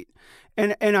heartbeat.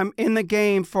 And I'm in the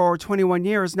game for 21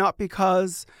 years, not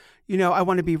because, I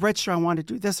want to be rich or I want to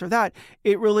do this or that.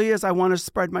 It really is, I want to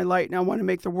spread my light and I want to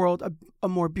make the world a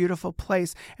more beautiful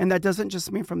place. And that doesn't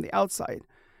just mean from the outside.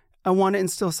 I want to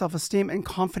instill self-esteem and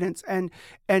confidence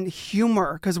and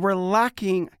humor, because we're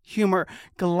lacking humor,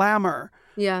 glamour,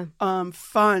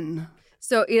 fun.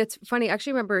 So it's funny. I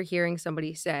actually remember hearing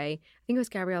somebody say, I think it was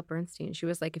Gabrielle Bernstein. She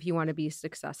was like, if you want to be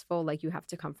successful, like you have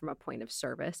to come from a point of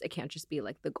service. It can't just be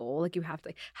like the goal. Like you have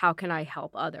to, how can I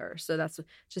help others? So that's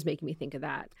just making me think of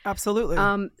that. Absolutely.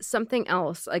 Something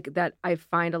else like that I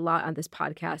find a lot on this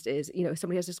podcast is,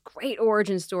 somebody has this great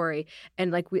origin story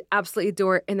and like we absolutely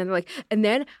adore it. And then they're like, and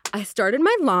then I started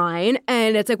my line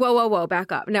and it's like, whoa,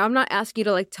 back up. Now I'm not asking you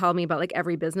to like tell me about like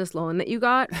every business loan that you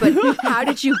got, but how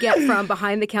did you get from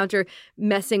behind the counter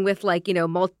messing with like,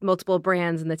 multiple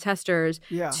brands and the testers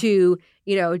to,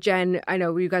 Jen, I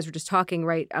know you guys were just talking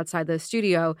right outside the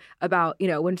studio about,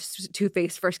 when Too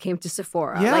Faced first came to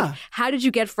Sephora. Yeah. Like, how did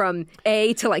you get from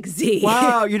A to like Z?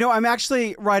 Wow. I'm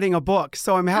actually writing a book,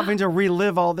 so I'm having to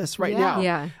relive all this right now.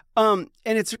 Yeah. And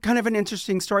it's kind of an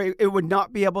interesting story. It would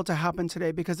not be able to happen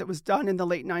today because it was done in the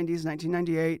late 90s,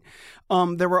 1998.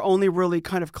 There were only really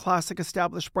kind of classic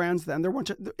established brands then. There weren't,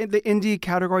 the indie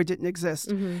category didn't exist.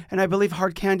 Mm-hmm. And I believe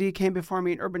Hard Candy came before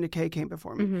me and Urban Decay came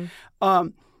before me. Mm-hmm.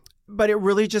 But it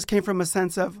really just came from a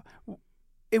sense of,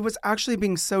 it was actually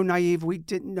being so naive, we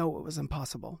didn't know it was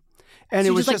impossible. And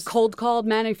so it was just like cold called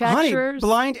manufacturers?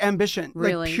 Honey, blind ambition.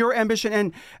 Really? Like pure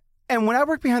ambition. And when I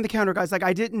worked behind the counter, guys, like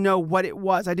I didn't know what it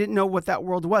was. I didn't know what that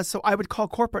world was. So I would call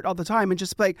corporate all the time and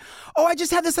just be like, oh, I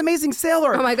just had this amazing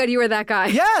sailor. Oh my God, you were that guy.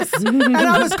 Yes. And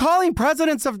I was calling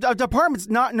presidents of departments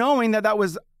not knowing that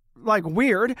was like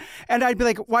weird. And I'd be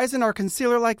like, why isn't our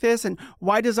concealer like this? And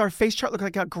why does our face chart look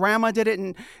like a grandma did it?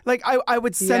 And like, I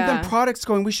would send them products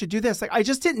going, we should do this. Like, I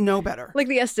just didn't know better. Like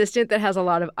the assistant that has a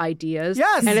lot of ideas.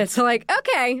 Yes. And it's like,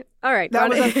 okay, all right. That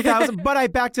was 1,000, but I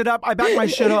backed it up. I backed my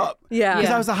shit up. Yeah.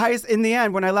 Because I was the highest, in the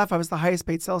end, when I left, I was the highest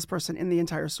paid salesperson in the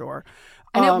entire store.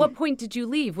 And at what point did you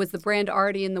leave? Was the brand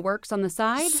already in the works on the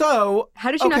side? So how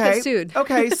did you not get sued?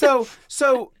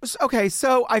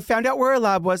 So I found out where our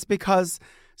lab was because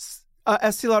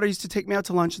Estee Lauder used to take me out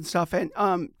to lunch and stuff, and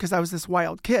because I was this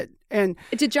wild kid. And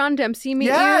did John Dempsey meet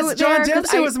you? Yes, John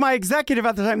Dempsey was my executive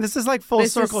at the time. This is like full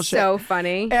circle shit. This is so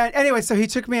funny. And anyway, so he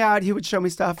took me out. He would show me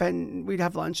stuff, and we'd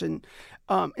have lunch. And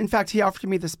in fact, he offered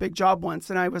me this big job once,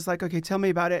 and I was like, "Okay, tell me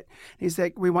about it." And he's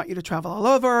like, "We want you to travel all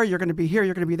over. You're going to be here.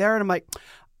 You're going to be there." And I'm like,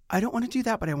 I don't want to do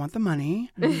that, but I want the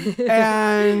money.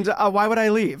 And why would I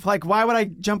leave? Like, why would I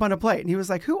jump on a plane? And he was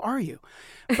like, who are you?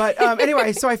 But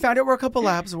anyway, so I found out where a couple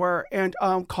labs were and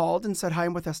called and said, hi,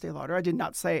 I'm with Estee Lauder. I did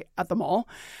not say at the mall.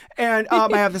 And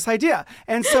I have this idea.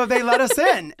 And so they let us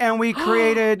in and we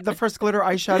created the first glitter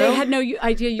eyeshadow. They had no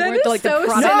idea you weren't like so the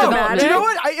product development. Do you know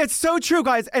what? It's so true,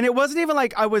 guys. And it wasn't even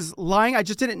like I was lying. I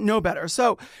just didn't know better.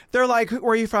 So they're like,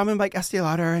 where are you from? I'm like, Estee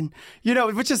Lauder. And,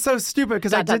 which is so stupid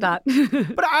because I did.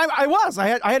 But I was. I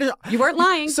had You weren't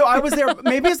lying. So I was there.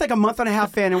 Maybe it's like a month and a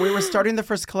half in and we were starting the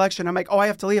first collection. I'm like, oh, I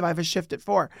have to leave. I have a shift at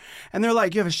 4. And they're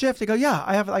like, you have a shift? I go, yeah,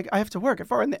 I have to work at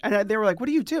 4. And they were like, what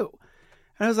do you do?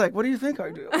 And I was like, what do you think I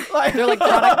do? They're like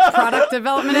product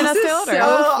development in Estee Lauder.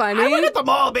 So funny. I work at the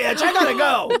mall, bitch. I gotta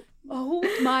go. Oh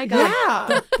my God. Yeah.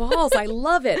 The balls. I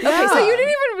love it. Okay, so you didn't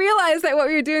even realize that what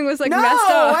we were doing was messed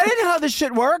up. I didn't know how this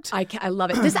shit worked. I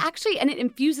love it. This actually, and it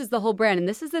infuses the whole brand. And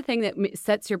this is the thing that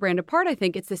sets your brand apart, I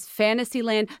think. It's this fantasy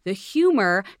land, the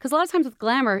humor. Because a lot of times with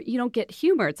glamour, you don't get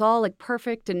humor. It's all like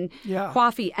perfect and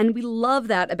coiffy. And we love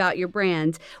that about your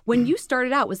brand. When you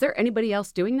started out, was there anybody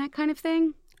else doing that kind of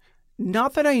thing?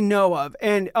 Not that I know of.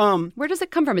 And where does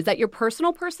it come from? Is that your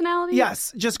personal personality?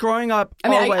 Yes, just growing up. I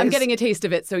mean, always. I'm getting a taste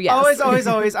of it, so yes.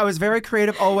 Always. I was very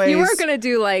creative, always. You weren't going to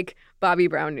do like Bobbi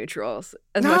Brown neutrals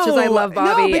as much as I love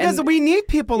Bobbi. No, because we need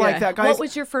people like that, guys. What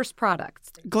was your first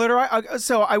product? Glitter.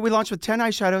 We launched with 10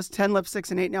 eyeshadows, 10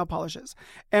 lipsticks, and 8 nail polishes.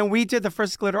 And we did the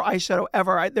first glitter eyeshadow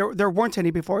ever. There weren't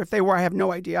any before. If they were, I have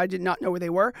no idea. I did not know where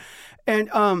they were. And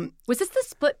was this the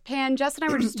split pan? Jess and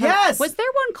I were just yes. Was there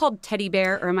one called Teddy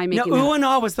Bear, or am I making Ooh and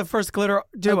Ah was the first glitter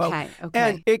duo. Okay.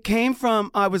 And it came from,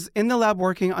 I was in the lab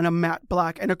working on a matte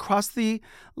black, and across the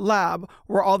lab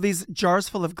were all these jars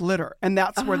full of glitter. And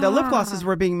that's where the lip glosses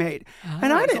were being made.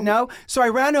 And I didn't know. So I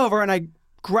ran over and I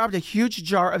grabbed a huge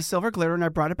jar of silver glitter and I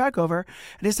brought it back over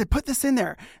and I said, put this in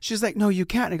there. She's like, no, you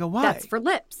can't. And I go, why? That's for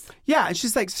lips. Yeah. And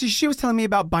she's like, she was telling me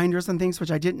about binders and things,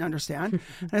 which I didn't understand.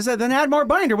 And I said, then add more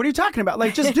binder. What are you talking about?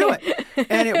 Like, just do it.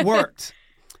 And it worked.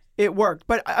 It worked.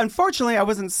 But unfortunately, I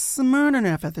wasn't smart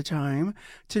enough at the time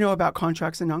to know about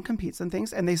contracts and non-competes and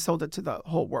things, and they sold it to the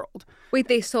whole world. Wait,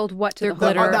 they sold what to the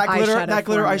glitter that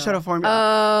glitter eyeshadow formula.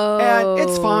 Oh. And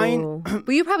it's fine. But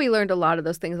you probably learned a lot of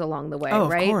those things along the way,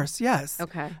 right? Of course, yes.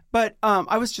 Okay. But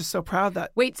I was just so proud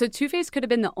that... Wait, so Too Faced could have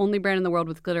been the only brand in the world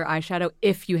with glitter eyeshadow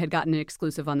if you had gotten an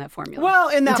exclusive on that formula. Well,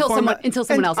 in that formula... Until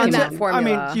someone else came that in.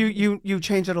 formula. I mean, you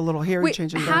change it a little here, you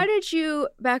change it there. How did you...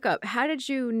 Back up. How did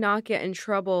you not get in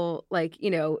trouble, like,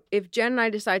 if Jen and I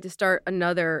decide to start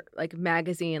another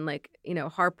magazine,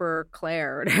 Harper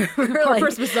Claire or whatever,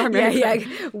 Harper's Bazaar magazine.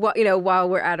 while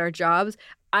we're at our jobs,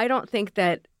 I don't think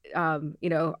that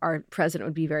our president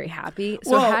would be very happy.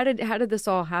 So how did this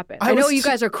all happen? I know you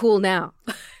guys are cool now.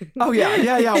 Oh yeah.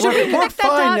 Should we we're connect that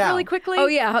fine dot now. really quickly? Oh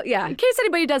yeah. In case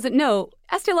anybody doesn't know,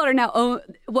 Estee Lauder now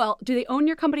do they own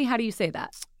your company? How do you say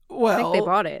that? Well, I think they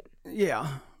bought it. Yeah.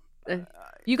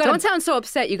 Don't sound so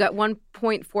upset. You got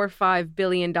 $1.45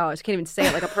 billion. Can't even say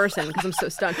it like a person because I'm so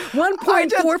stunned.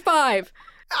 1.45.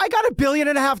 I got $1.5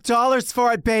 billion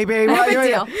for it, baby. No big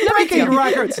deal. Breaking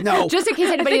records. No. Just in case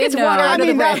anybody didn't know. I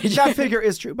mean, that figure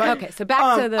is true. But, okay, so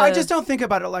back to the... I just don't think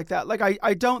about it like that. Like,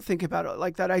 I don't think about it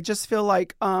like that. I just feel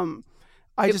like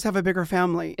I just have a bigger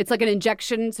family. It's like an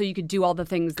injection so you could do all the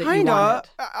things that you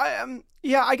wanted.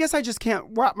 I guess I just can't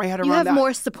wrap my head around that. You have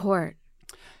more support.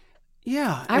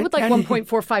 Yeah. I would like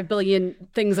 1.45 billion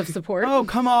things of support. Oh,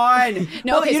 come on.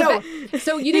 No, okay,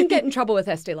 so you didn't get in trouble with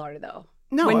Estee Lauder, though?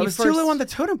 No, I was too low on the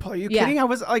totem pole. Are you kidding? I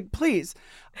was like, please.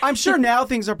 I'm sure now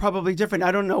things are probably different.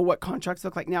 I don't know what contracts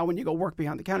look like now when you go work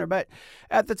behind the counter. But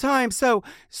at the time, so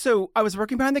I was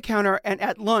working behind the counter, and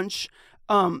at lunch,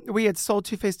 we had sold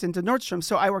Too Faced into Nordstrom.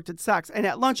 So I worked at Saks. And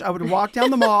at lunch, I would walk down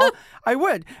the mall.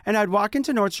 And I'd walk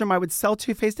into Nordstrom. I would sell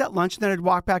Too Faced at lunch, and then I'd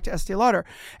walk back to Estee Lauder.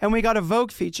 And we got a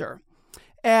Vogue feature.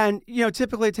 And,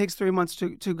 typically it takes 3 months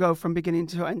to go from beginning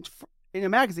to end in a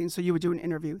magazine. So you would do an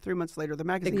interview. 3 months later, the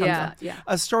magazine comes out. Yeah.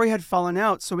 A story had fallen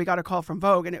out, so we got a call from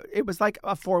Vogue, and it was like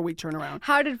a 4-week turnaround.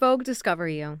 How did Vogue discover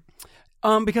you?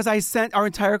 Because I sent our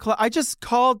entire I just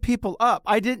called people up.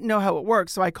 I didn't know how it worked,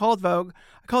 so I called Vogue.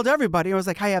 I called everybody. I was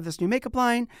like, "Hi, I have this new makeup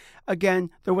line." Again,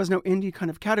 there was no indie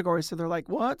kind of category, so they're like,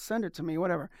 "What? Send it to me,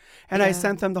 whatever." And I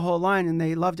sent them the whole line, and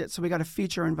they loved it. So we got a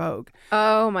feature in Vogue.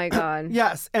 Oh my God!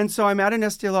 Yes, and so I'm at an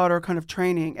Estee Lauder kind of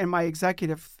training, and my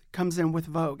executive comes in with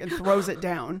Vogue and throws it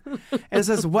down and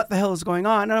says, "What the hell is going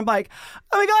on?" And I'm like,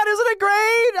 "Oh my God, isn't it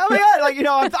great? Oh my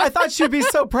God!" I thought she'd be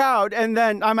so proud, and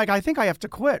then I'm like, "I think I have to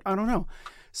quit. I don't know."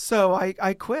 So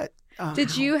I quit.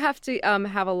 Did you have to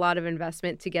have a lot of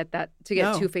investment to get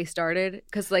Too Faced started?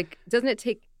 Because doesn't it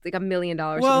take $1 million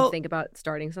to think about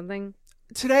starting something?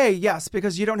 Today, yes,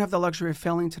 because you don't have the luxury of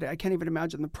failing today. I can't even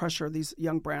imagine the pressure these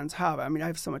young brands have. I mean, I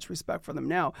have so much respect for them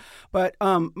now. But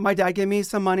my dad gave me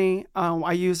some money.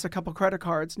 I used a couple credit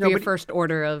cards. For your first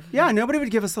order of... Yeah, nobody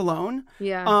would give us a loan.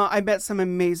 Yeah. I met some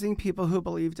amazing people who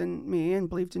believed in me and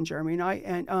believed in Jeremy and I.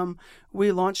 And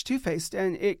we launched Too Faced,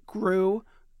 and it grew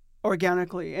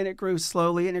organically, and it grew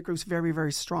slowly, and it grew very,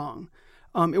 very strong.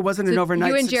 It wasn't an overnight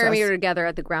you and success. Jeremy were together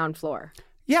at the ground floor.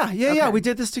 Yeah. We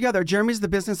did this together. Jeremy's the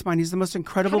business mind. He's the most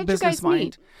incredible How did you business guys mind.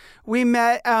 meet? We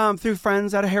met through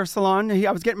friends at a hair salon.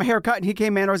 I was getting my hair cut, and he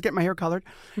came in. I was getting my hair colored.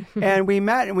 And we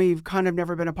met, and we've kind of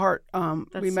never been apart.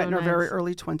 We met in our very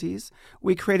early 20s.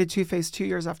 We created Too Faced 2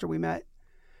 years after we met.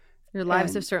 Your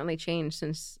lives have certainly changed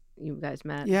since you guys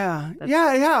met. Yeah, it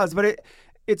has. But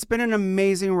it's been an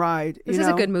amazing ride. This is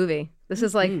a good movie. This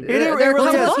is like it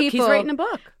really is. People, he's writing a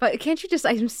book. But can't you just?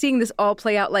 I'm seeing this all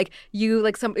play out. Like you're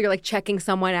like checking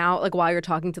someone out, like while you're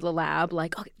talking to the lab.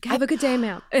 Like, okay, have a good day,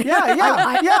 ma'am.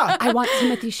 Yeah. I want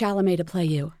Timothée Chalamet to play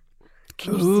you.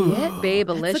 Can you see it?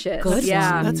 Babelicious. Good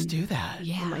yeah. Let's do that.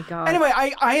 Yeah. Oh my God. Anyway,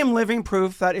 I am living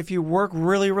proof that if you work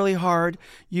really, really hard,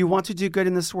 you want to do good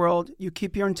in this world, you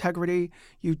keep your integrity,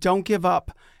 you don't give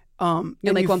up. You'll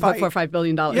make $1.45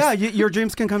 billion. Yeah, your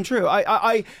dreams can come true.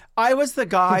 I was the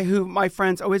guy who my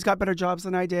friends always got better jobs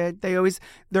than I did.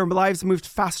 Their lives moved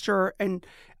faster, and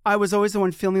I was always the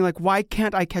one feeling like, why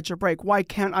can't I catch a break? Why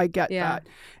can't I get that?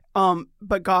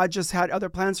 But God just had other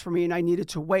plans for me, and I needed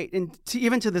to wait. And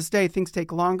even to this day, things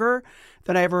take longer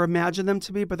than I ever imagined them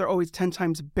to be, but they're always 10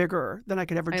 times bigger than I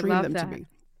could ever dream them to be.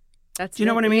 Do you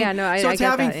know what I mean? Yeah, no, so it's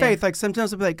having faith. Yeah. Like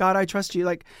sometimes I'll be like, God, I trust you.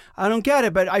 Like, I don't get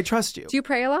it, but I trust you. Do you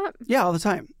pray a lot? Yeah, all the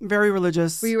time. Very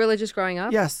religious. Were you religious growing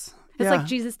up? Yes. It's like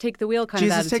Jesus take the wheel kind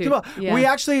of attitude. Jesus take the wheel. Yeah. We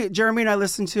actually, Jeremy and I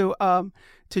listen to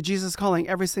Jesus Calling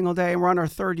every single day, and we're on our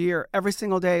 3rd year. Every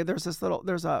single day,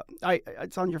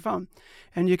 it's on your phone,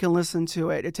 and you can listen to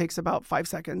it. It takes about 5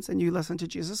 seconds, and you listen to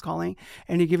Jesus Calling,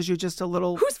 and he gives you just a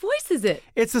little. Whose voice is it?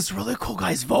 It's this really cool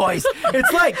guy's voice.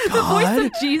 It's like God. The voice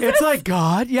of Jesus? It's like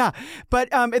God, yeah. But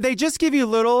they just give you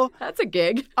little. That's a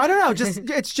gig. I don't know.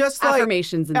 It's just like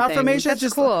affirmations and things. Affirmations. That's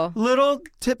just cool. Little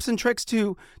tips and tricks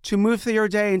to move through your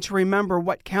day and to remember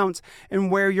what counts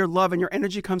and where your love and your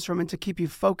energy comes from, and to keep you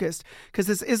focused. Because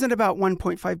this isn't about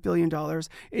 $1.5 billion.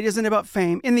 It isn't about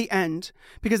fame in the end,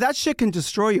 because that shit can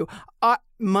destroy you.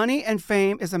 Money and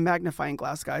fame is a magnifying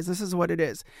glass, guys. This is what it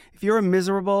is. If you're a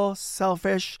miserable,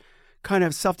 selfish, kind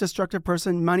of self-destructive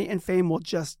person, money and fame will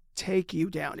just take you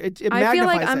down. It I magnifies feel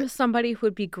like it. I'm somebody who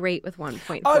would be great with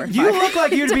 1.45. Oh, you look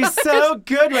like you'd be so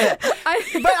good with it.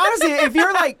 But honestly, if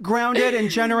you're like grounded and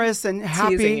generous and Teasing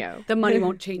happy, you. The money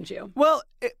won't change you. well,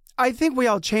 I think we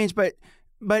all change, but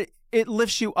it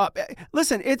lifts you up.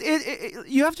 Listen,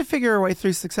 you have to figure your way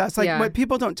through success. Like what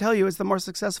people don't tell you is the more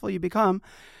successful you become,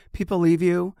 people leave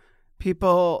you.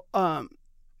 People,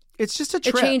 it's just a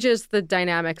trip. It changes the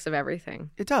dynamics of everything.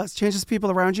 It does. Changes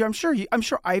people around you. I'm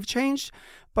sure I've changed,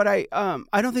 but I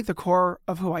don't think the core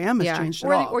of who I am has changed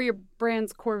at all. Or your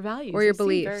brand's core values. Or your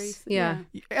beliefs.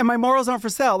 And my morals aren't for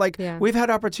sale. Like we've had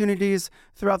opportunities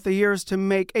throughout the years to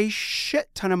make a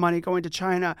shit ton of money going to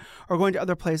China or going to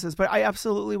other places, but I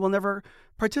absolutely will never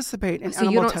participate in animal testing.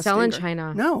 So you don't sell in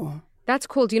China? No. That's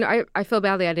cool. Do you know, I feel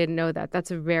badly I didn't know that.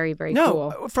 That's a very, very cool.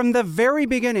 No, from the very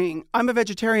beginning, I'm a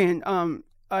vegetarian.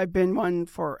 I've been one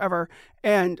forever,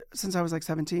 and since I was like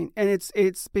 17, and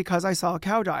it's because I saw a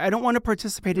cow die. I don't want to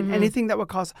participate in anything that would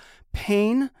cause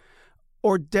pain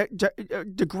or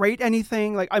degrade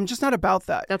anything. Like, I'm just not about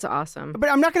that. That's awesome. But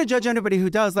I'm not going to judge anybody who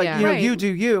does. Like, you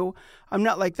do you. I'm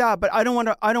not like that. But I don't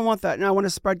want that. And I want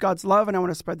to spread God's love, and I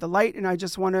want to spread the light, and I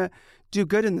just want to do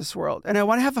good in this world. And I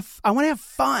want to have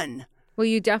fun. Well,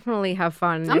 you definitely have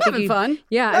fun. I'm having fun.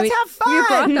 Yeah, Let's have fun. You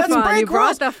brought the Let's fun. break You brought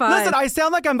rules. the fun. Listen, I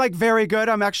sound like I'm like very good.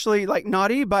 I'm actually like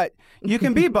naughty, but you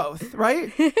can be both,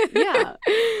 right? Yeah.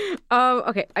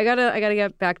 Okay, I gotta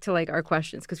get back to like our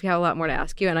questions because we have a lot more to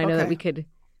ask you, and I know that we could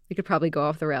probably go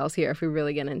off the rails here if we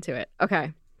really get into it.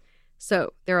 Okay.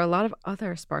 So there are a lot of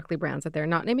other sparkly brands out there,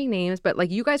 not naming names, but like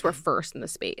you guys were first in the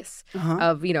space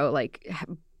of,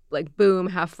 like boom,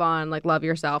 have fun, like love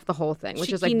yourself, the whole thing, which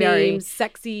Cheeky is like very names,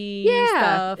 sexy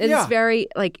stuff. It's very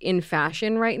like in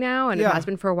fashion right now, and it has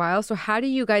been for a while. So how do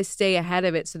you guys stay ahead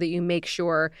of it so that you make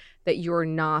sure that you're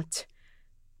not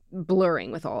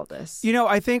blurring with all of this? You know,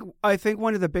 I think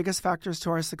one of the biggest factors to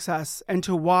our success and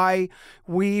to why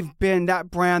we've been that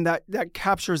brand that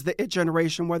captures the it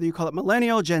generation, whether you call it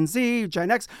millennial, Gen Z, Gen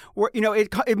X, or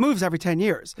it moves every 10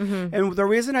 years. And the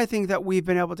reason I think that we've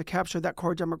been able to capture that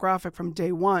core demographic from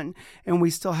day one, and we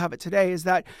still have it today, is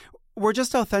that we're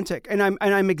just authentic, and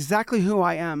I'm exactly who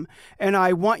I am, and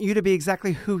I want you to be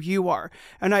exactly who you are.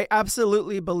 And I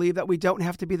absolutely believe that we don't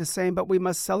have to be the same, but we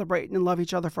must celebrate and love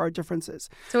each other for our differences.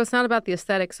 So it's not about the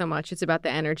aesthetic so much; it's about the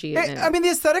energy. I mean, the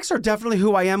aesthetics are definitely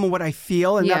who I am and what I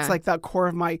feel, and that's like that core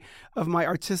of my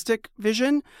artistic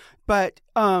vision. But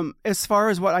as far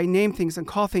as what I name things and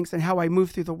call things and how I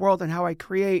move through the world and how I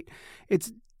create,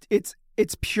 it's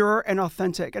pure and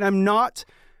authentic. And I'm not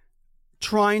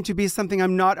trying to be something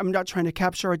I'm not trying to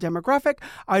capture a demographic.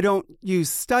 I don't use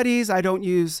studies. I don't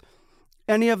use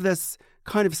any of this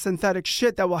kind of synthetic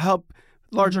shit that will help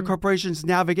larger corporations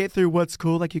navigate through what's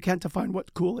cool. Like, you can't define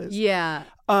what cool is. Yeah.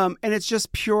 And it's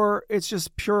just pure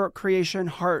creation,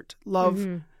 heart,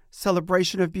 love,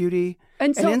 celebration of beauty,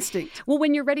 and instinct. Well,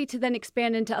 when you're ready to then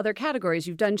expand into other categories,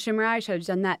 you've done shimmer eyeshadow, you've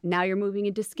done that. Now you're moving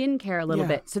into skincare a little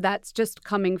bit. So that's just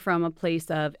coming from a place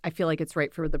of, I feel like it's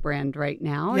right for the brand right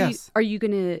now. Yes. Are you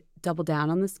going to double down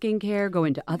on the skincare, go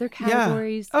into other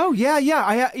categories? Yeah. Oh, yeah.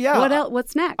 Yeah. What else?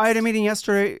 What's next? I had a meeting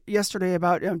yesterday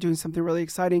about doing something really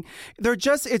exciting.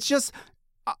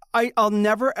 I'll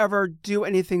never ever do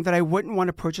anything that I wouldn't want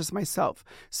to purchase myself.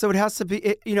 So it has to be,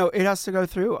 it has to go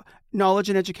through knowledge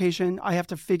and education. I have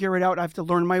to figure it out. I have to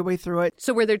learn my way through it.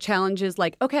 So were there challenges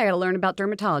like, okay, I got to learn about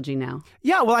dermatology now?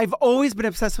 Yeah, well, I've always been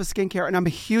obsessed with skincare, and I'm a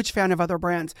huge fan of other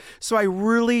brands. So I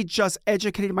really just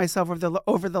educated myself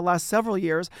over the last several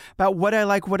years about what I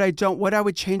like, what I don't, what I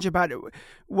would change about it,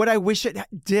 what I wish it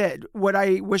did, what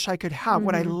I wish I could have,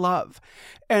 what I love.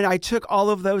 And I took all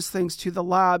of those things to the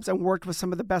labs and worked with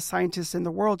some of the best scientists in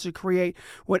the world to create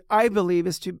what I believe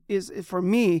is for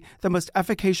me the most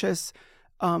efficacious,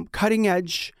 cutting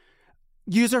edge,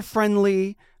 user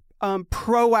friendly,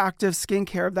 proactive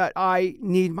skincare that I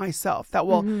need myself. That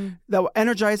will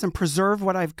energize and preserve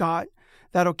what I've got.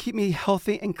 That'll keep me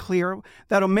healthy and clear.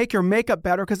 That'll make your makeup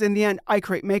better, because in the end, I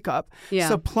create makeup. Yeah.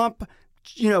 So plump,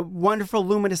 wonderful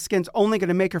luminous skin's only going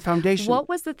to make your foundation. What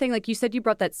was the thing? Like you said, you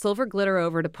brought that silver glitter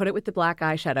over to put it with the black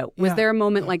eyeshadow. Was there a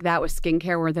moment like that with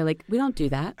skincare where they're like, we don't do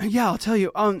that? Yeah, I'll tell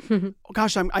you.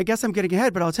 Gosh, I guess I'm getting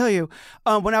ahead, but I'll tell you.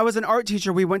 When I was an art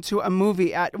teacher, we went to a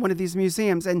movie at one of these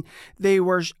museums, and they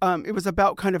were. It was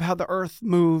about kind of how the Earth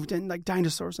moved and like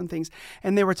dinosaurs and things.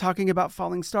 And they were talking about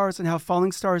falling stars and how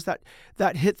falling stars that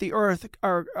hit the Earth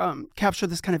are capture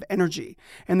this kind of energy.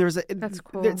 And that's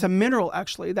cool. It's a mineral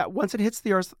actually that once it hits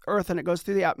the Earth and it goes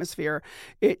through the atmosphere,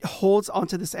 it holds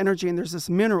onto this energy, and there's this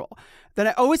mineral. Then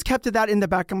I always kept that in the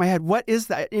back of my head. What is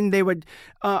that? And they would,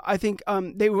 I think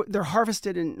they're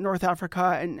harvested in North Africa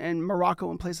and Morocco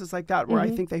and places like that, where I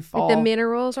think they fall. Like the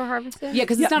minerals are harvested? Yeah,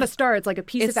 because it's not a star. It's like a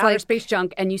piece of outer space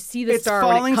junk, and you see the star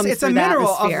when it comes it's through a mineral.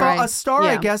 the atmosphere. A star,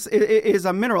 I guess, is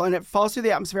a mineral, and it falls through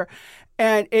the atmosphere.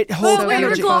 And it holds energy.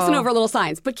 energy. You're glossing over a little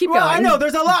science, but keep going. I know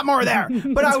there's a lot more there,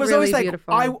 but I was really always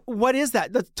beautiful. like, "What is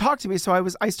that? Talk to me."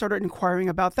 So I started inquiring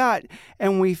about that,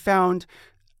 and we found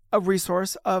a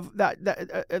resource of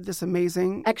this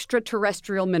amazing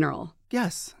extraterrestrial mineral.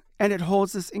 Yes, and it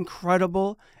holds this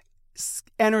incredible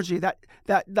energy that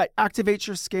activates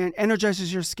your skin,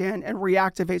 energizes your skin, and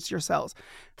reactivates your cells.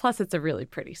 Plus, it's a really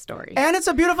pretty story. And it's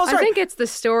a beautiful story. I think it's the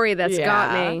story that's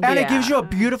got me. And it gives you a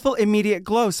beautiful immediate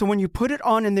glow. So when you put it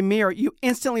on in the mirror, you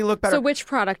instantly look better. So which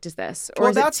product is this? Or well,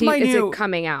 is that's it my new. Is it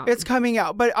coming out? It's coming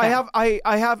out. But I have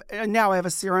a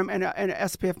serum and an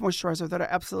SPF moisturizer that I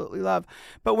absolutely love.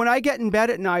 But when I get in bed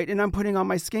at night and I'm putting on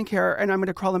my skincare and I'm going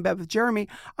to crawl in bed with Jeremy,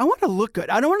 I want to look good.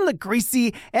 I don't want to look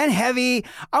greasy and heavy.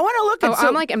 I want to look good. Oh,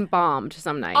 I'm like embalmed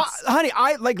some nights. Honey,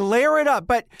 I like layer it up.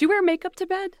 But do you wear makeup to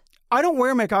bed? I don't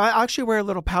wear makeup. I actually wear a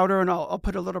little powder and I'll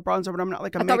put a little bronzer, but I'm not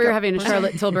like a makeup. I thought we were having a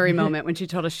Charlotte Tilbury moment when she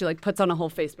told us she like puts on a whole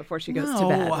face before she goes to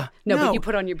bed. No, but you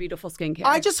put on your beautiful skincare.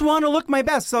 I just want to look my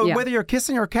best. So whether you're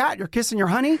kissing your cat, you're kissing your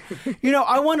honey,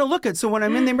 I want to look good. So when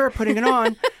I'm in the mirror putting it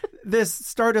on, this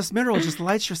Stardust mineral just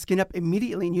lights your skin up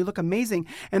immediately and you look amazing.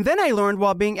 And then I learned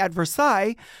while being at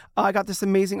Versailles, I got this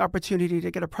amazing opportunity to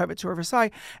get a private tour of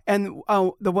Versailles. And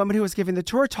the woman who was giving the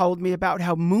tour told me about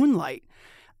how moonlight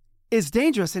is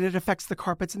dangerous and it affects the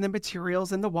carpets and the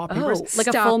materials and the wallpapers. Oh, like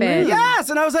a full moon? Yes.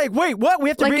 And I was like, wait, what? We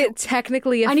have to like it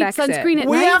technically affects I need sunscreen at night?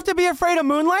 We have to be afraid of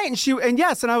moonlight? And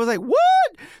yes. And I was like,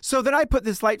 what? So then I put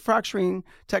this light fracturing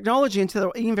technology into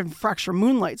the even fracture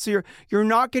moonlight. So you're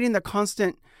not getting the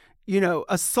constant,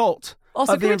 assault.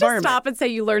 Also, can we just stop and say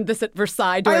you learned this at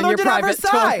Versailles during your private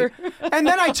tour? And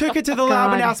then I took it to the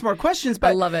lab and asked more questions. But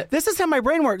I love it. This is how my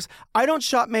brain works. I don't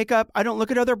shop makeup. I don't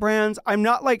look at other brands. I'm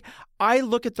not like, I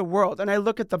look at the world and I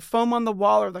look at the foam on the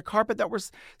wall or the carpet that we're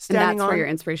standing on. And that's where your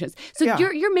inspiration is. So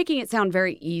you're making it sound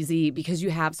very easy because you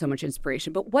have so much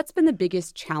inspiration. But what's been the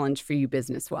biggest challenge for you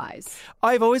business-wise?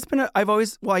 I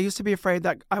used to be afraid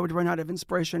that I would run out of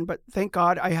inspiration, but thank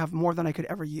God I have more than I could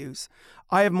ever use.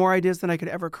 I have more ideas than I could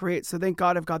ever create. So thank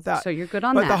God I've got that. So you're good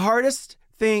on that. But the hardest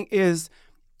thing is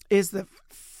the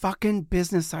fucking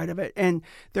business side of it, and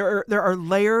there are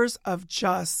layers of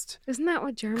just. Isn't that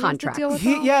what Jeremy contract? has to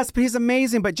deal with? Yes, but he's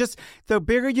amazing. But just the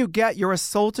bigger you get, you're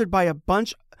assaulted by a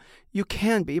bunch. You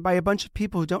can be by a bunch of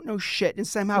people who don't know shit and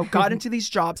somehow got into these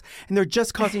jobs and they're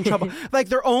just causing trouble. Like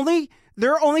they're only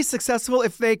successful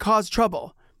if they cause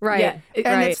trouble. Right. Yeah,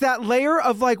 And it's that layer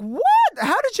of like, what?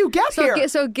 How did you get here?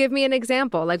 So give me an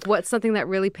example. Like, what's something that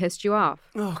really pissed you off?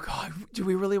 Oh God, do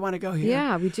we really want to go here?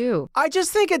 Yeah, we do. I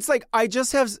just think it's like I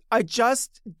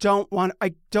don't want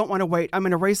to wait. I'm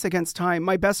in a race against time.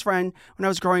 My best friend, when I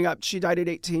was growing up, she died at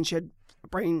 18. She had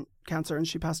brain cancer and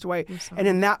she passed away. And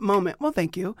in that moment, well,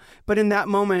 thank you. But in that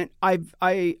moment, I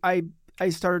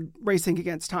started racing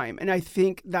against time, and I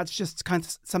think that's just kind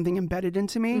of something embedded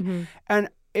into me. Mm-hmm. And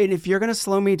if you're going to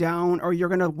slow me down or you're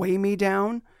going to weigh me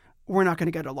down, we're not going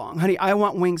to get along. Honey, I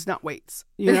want wings, not weights,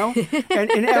 you know?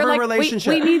 And in every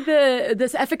relationship. We need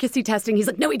this efficacy testing. He's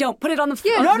like, no, we don't. Put it on the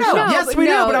floor. Yeah, No. Yes, we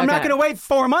do, but I'm not Okay. going to wait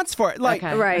 4 months for it. Like,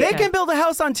 they can build a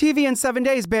house on TV in 7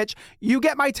 days, bitch. You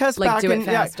get my test back. Do it and,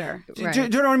 faster. Do you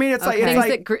know what I mean? It's Things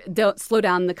like that don't slow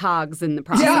down the cogs in the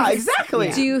process. yeah,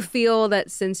 exactly. Do you feel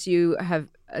that since you have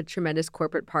a tremendous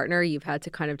corporate partner, you've had to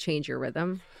kind of change your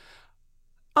rhythm?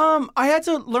 I had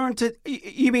to learn to.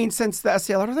 You mean since the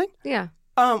Estée Lauder thing? Yeah.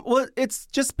 Well, it's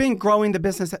just been growing the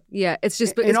business. Yeah, it's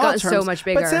just in it's all gotten terms. so much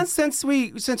bigger. But since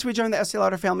we joined the Estée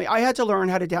Lauder family, I had to learn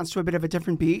how to dance to a bit of a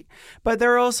different beat. But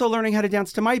they're also learning how to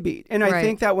dance to my beat. And I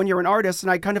think that when you're an artist,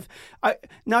 and I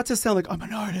not to sound like I'm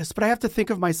an artist, but I have to think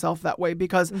of myself that way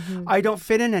because I don't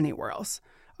fit in anywhere else.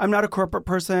 I'm not a corporate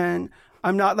person.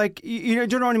 I'm not like, do you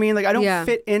know what I mean? Like I don't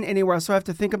fit in anywhere. So I have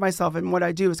to think of myself, and what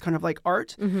I do is kind of like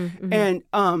art. And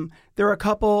there are a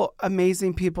couple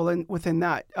amazing people within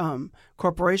that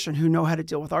corporation who know how to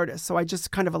deal with artists. So I just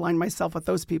kind of align myself with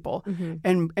those people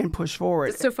and push forward.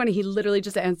 It's so funny. He literally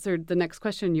just answered the next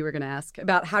question you were going to ask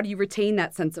about how do you retain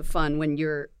that sense of fun when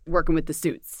you're working with the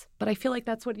suits. But I feel like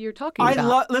that's what you're talking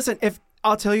about. Listen, if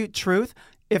I'll tell you the truth,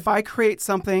 if I create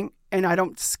something and I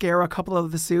don't scare a couple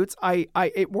of the suits,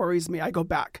 it worries me. I go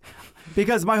back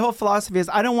because my whole philosophy is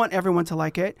I don't want everyone to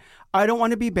like it. I don't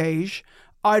want to be beige.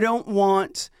 I don't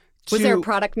want to... Was there a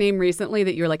product name recently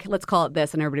that you were like, let's call it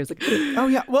this, and everybody was like, oh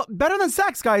yeah, well, Better Than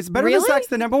Sex, guys. Better Than Sex,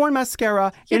 the #1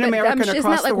 mascara in America and across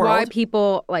isn't that the world. why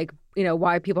people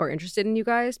why people are interested in you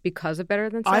guys because of Better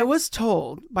Than Sex? I was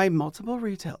told by multiple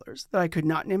retailers that I could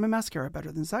not name a mascara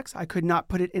Better Than Sex. I could not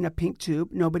put it in a pink tube.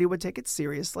 Nobody would take it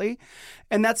seriously.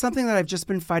 And that's something that I've just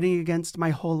been fighting against my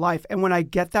whole life. And when I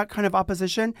get that kind of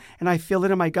opposition and I feel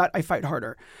it in my gut, I fight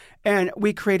harder. And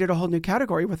we created a whole new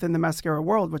category within the mascara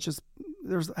world, which is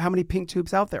there's how many pink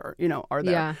tubes out there, are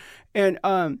there?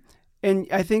 Yeah. And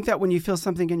I think that when you feel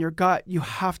something in your gut, you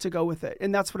have to go with it.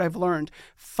 And that's what I've learned.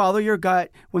 Follow your gut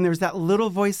when there's that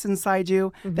little voice inside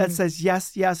you that says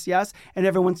yes, yes, yes, and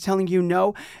everyone's telling you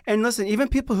no. And listen, even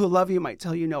people who love you might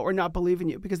tell you no or not believe in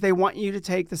you because they want you to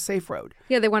take the safe road.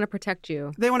 Yeah, they want to protect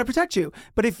you. They want to protect you.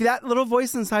 But if that little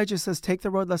voice inside you says, take the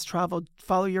road less traveled,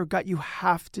 follow your gut, you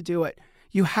have to do it.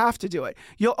 You have to do it.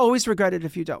 You'll always regret it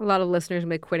if you don't. A lot of listeners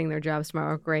may be quitting their jobs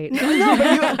tomorrow. Great. No,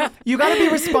 but you got to be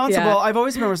responsible. Yeah. I've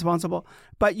always been responsible,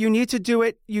 but you need to do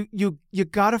it. You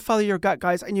got to follow your gut,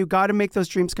 guys, and you got to make those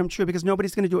dreams come true because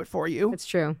nobody's going to do it for you. It's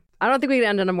true. I don't think we can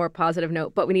end on a more positive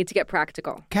note, but we need to get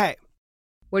practical. Okay.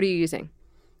 What are you using?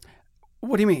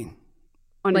 What do you mean?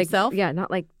 On yourself? Yeah, not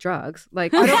like drugs.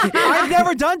 Like I've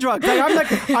never done drugs.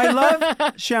 I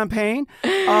love champagne.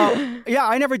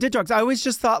 I never did drugs. I always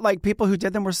just thought like people who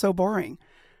did them were so boring.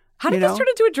 How did this turn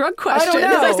into a drug question? I don't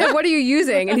know. I said, "What are you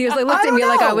using?" And he was like, looked at me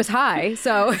like I was high.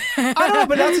 So I don't know,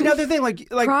 but that's another thing. Like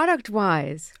product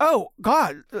wise. Oh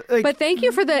God! But thank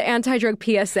you for the anti-drug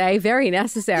PSA. Very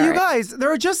necessary. You guys,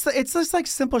 it's just like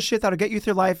simple shit that'll get you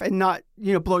through life and not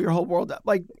blow your whole world up.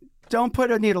 Like, don't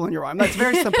put a needle in your arm. That's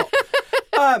very simple.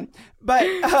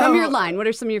 From your line, what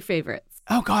are some of your favorites?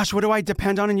 Oh gosh, what do I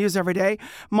depend on and use every day?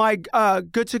 My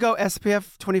Good To Go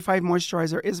SPF 25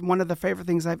 moisturizer is one of the favorite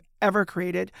things I've ever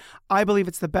created. I believe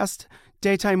it's the best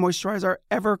daytime moisturizer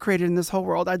ever created in this whole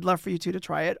world. I'd love for you two to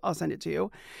try it. I'll send it to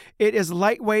you. It is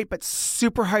lightweight but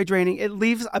super hydrating. It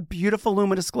leaves a beautiful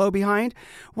luminous glow behind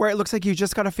where it looks like you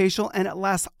just got a facial and it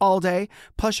lasts all day.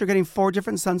 Plus you're getting 4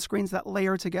 different sunscreens that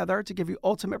layer together to give you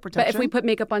ultimate protection. But if we put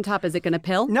makeup on top, is it going to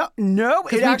pill? No.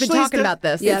 Because we've been talking about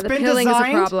this. Yeah, the pilling is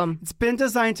a problem. It's been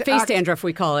designed to face dandruff,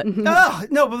 we call it. Oh,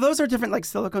 no, but those are different, like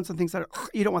silicones and things that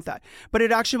you don't want that. But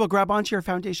it actually will grab onto your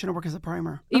foundation and work as a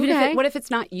primer. Even what if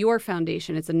it's not your foundation?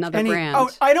 It's another brand. Oh,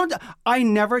 I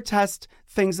never test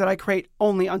things that I create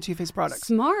only on Too Faced products.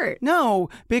 Smart. No,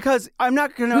 because I'm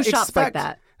not going to expect. Who shops like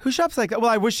that? Who shops like that?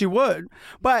 Well, I wish you would,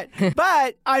 but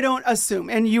I don't assume.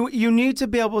 And you need to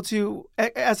be able to,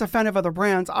 as a fan of other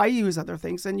brands, I use other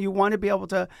things, and you want to be able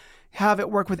to have it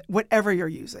work with whatever you're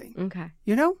using. Okay.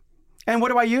 You know? And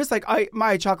what do I use? Like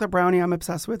my chocolate brownie, I'm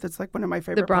obsessed with. It's like one of my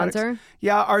favorite products. The bronzer?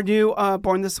 Yeah, our new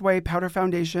Born This Way powder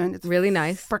foundation. It's really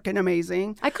nice. Freaking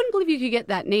amazing. I couldn't believe you could get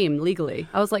that name legally.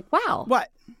 I was like, wow. What?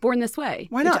 Born This Way.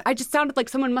 Why not? I just sounded like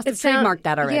someone must have trademarked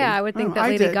that already. Yeah, I would think that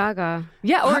Lady Gaga.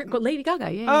 Yeah, or Lady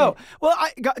Gaga. Yeah. Oh, well,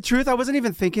 truth, I wasn't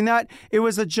even thinking that. It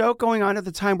was a joke going on at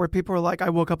the time where people were like,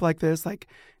 I woke up like this, like.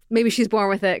 Maybe she's born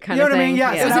with it kind of thing. You know what I mean?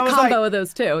 Yes. Yeah. It was a combo of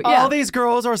those two. Yeah. All these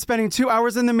girls are spending 2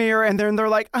 hours in the mirror and they're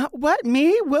like, what,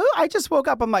 me? Woo? I just woke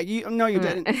up. I'm like, no, you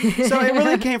didn't. So it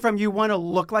really came from you want to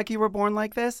look like you were born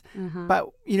like this, but,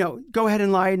 go ahead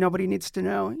and lie. Nobody needs to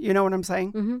know. You know what I'm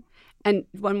saying? Mm-hmm. And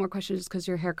one more question, just because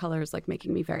your hair color is like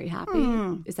making me very happy.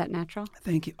 Is that natural?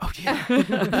 Thank you. Oh, yeah. Who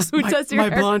does your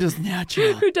hair? My blonde is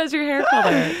natural. Who does your hair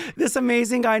color? This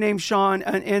amazing guy named Sean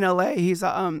in LA.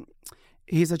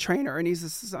 He's a trainer, and he's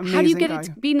this amazing guy. How do you get it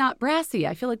to be not brassy?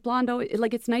 I feel like blonde,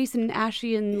 like it's nice and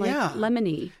ashy and like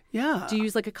lemony. Yeah. Do you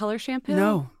use like a color shampoo?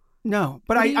 No.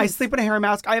 But I sleep in a hair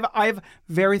mask. I have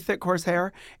very thick, coarse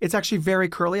hair. It's actually very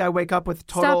curly. I wake up with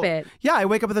total. Stop it. Yeah, I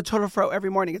wake up with a total fro every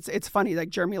morning. It's funny, like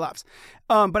Jeremy laughs.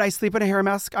 But I sleep in a hair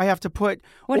mask. I have to put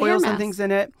oils and things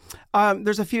in it.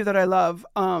 There's a few that I love.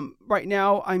 Right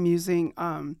now, I'm using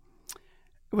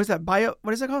what is that?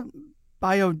 What is it called?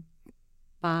 Biolage?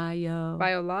 Oh,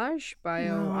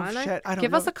 shit, I don't Give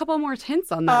know. us a couple more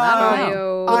hints on that. I don't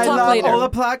know. I love later.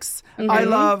 Olaplex. I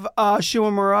love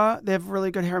Shuamura. They have really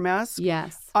good hair masks.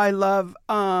 Yes. I love,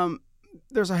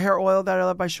 there's a hair oil that I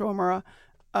love by Shuamura.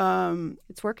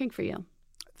 It's working for you.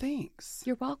 Thanks.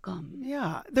 You're welcome.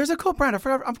 Yeah. There's a cool brand. I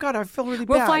feel really bad.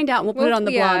 We'll find out. We'll put it on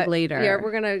the blog later. Yeah, we're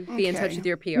going to be in touch with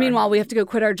your PR. Meanwhile, we have to go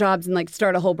quit our jobs and like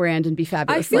start a whole brand and be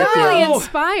fabulous. I feel really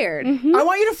inspired. Mm-hmm. I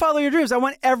want you to follow your dreams. I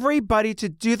want everybody to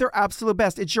do their absolute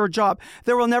best. It's your job.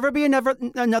 There will never be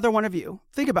another one of you.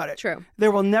 Think about it. True.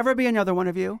 There will never be another one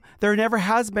of you. There never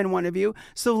has been one of you.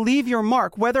 So leave your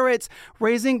mark, whether it's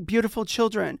raising beautiful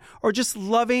children or just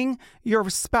loving your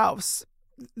spouse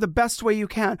the best way you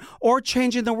can, or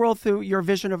changing the world through your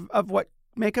vision of what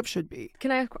makeup should be. Can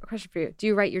I ask a question for you? Do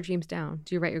you write your dreams down?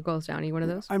 Do you write your goals down? Are you one of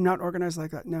those? I'm not organized like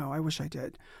that. No, I wish I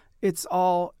did. It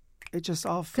just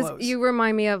all flows. Because you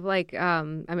remind me of like, I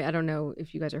don't know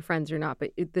if you guys are friends or not,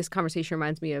 but this conversation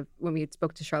reminds me of when we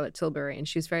spoke to Charlotte Tilbury, and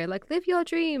she was very like, live your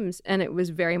dreams. And it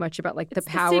was very much about like the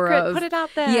power of, put it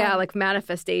out there. Yeah, like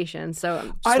manifestation. So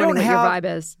I'm just wondering what your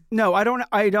vibe is. No, I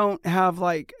don't have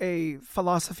like a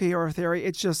philosophy or a theory.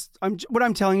 It's just, what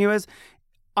I'm telling you is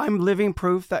I'm living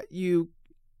proof that your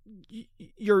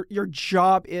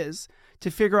job is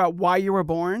to figure out why you were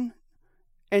born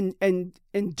and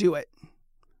do it.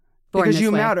 Because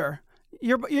you matter.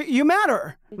 You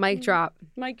matter. Mic drop.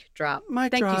 Mic drop.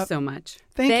 Mic Thank drop. you so much.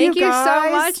 Thank you guys.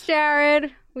 So much, Jared.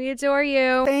 We adore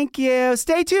you. Thank you.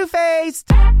 Stay two-faced.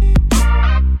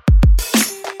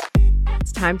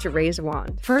 It's time to raise a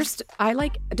wand. First, I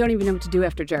don't even know what to do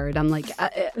after Jared. I'm like,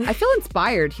 I feel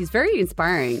inspired. He's very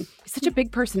inspiring. He's such a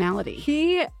big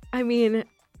personality.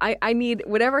 I need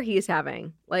whatever he's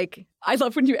having. Like, I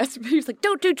love when you asked him, he was like,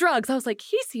 don't do drugs. I was like,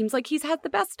 he seems like he's had the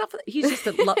best stuff. He's just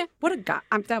what a guy.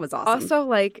 That was awesome. Also,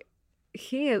 like,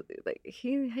 he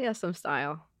has some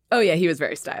style. Oh, yeah, he was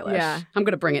very stylish. Yeah. I'm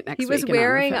going to bring it next week. He was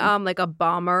wearing like a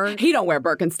bomber. He don't wear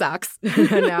Birkenstocks.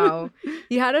 No.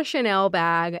 He had a Chanel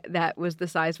bag that was the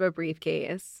size of a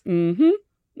briefcase. Mm-hmm.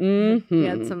 Mm-hmm. He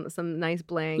had some nice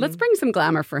bling. Let's bring some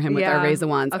glamour for him with our Raise the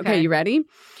Wands. Okay, you ready?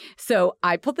 So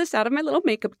I pulled this out of my little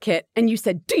makeup kit, and you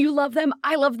said, do you love them?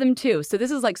 I love them too. So this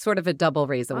is like sort of a double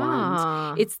Raise the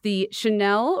Wands. It's the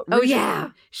Chanel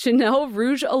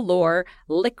Rouge Allure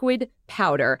Liquid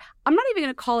Powder. I'm not even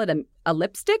going to call it a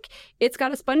lipstick. It's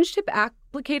got a sponge tip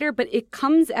applicator, but it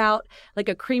comes out like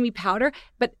a creamy powder.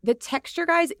 But the texture,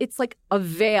 guys, it's like a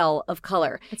veil of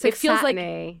color. It feels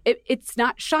satiny. like it's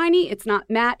not shiny. It's not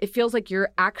matte. It feels like your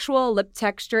actual lip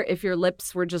texture if your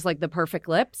lips were just like the perfect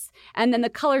lips. And then the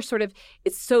color sort of,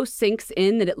 it so sinks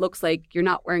in that it looks like you're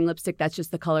not wearing lipstick. That's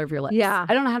just the color of your lips. Yeah.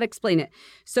 I don't know how to explain it.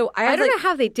 So I don't know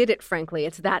how they did it, frankly.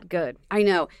 It's that good. I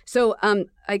know. So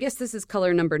I guess this is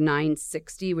color number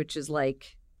 960, which is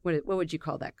like, what would you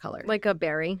call that color? Like a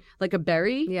berry. Like a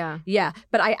berry? Yeah. Yeah.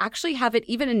 But I actually have it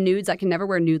even in nudes. I can never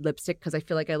wear nude lipstick because I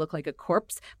feel like I look like a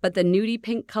corpse. But the nudie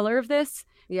pink color of this,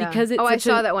 because it's I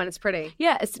saw that one. It's pretty.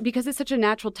 Yeah, it's because it's such a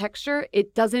natural texture,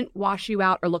 it doesn't wash you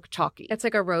out or look chalky. It's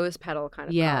like a rose petal kind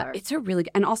of color. Yeah, it's a really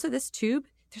good. And also this tube,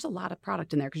 there's a lot of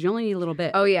product in there because you only need a little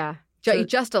bit. Oh, yeah. So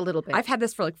just a little bit. I've had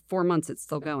this for like 4 months. It's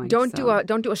still going. Don't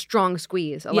do a strong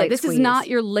squeeze. This is not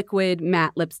your liquid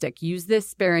matte lipstick. Use this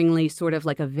sparingly, sort of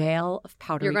like a veil of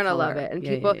powdery You're gonna color. love it. And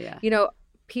people,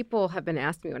 people have been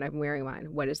asking me when I'm wearing mine,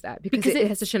 what is that? Because it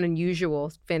has such an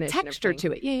unusual finish, texture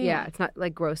to it. Yeah. It's not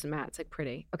like gross and matte. It's like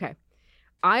pretty. Okay.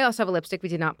 I also have a lipstick. We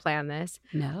did not plan this.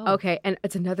 No. Okay, and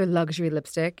it's another luxury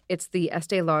lipstick. It's the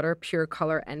Estee Lauder Pure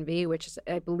Color Envy, which is,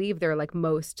 I believe, they're like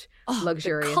most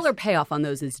luxurious. The color payoff on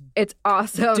those is it's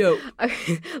awesome. Dope.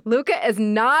 Luca is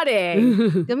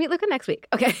nodding. You'll meet Luca next week.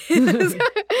 Okay.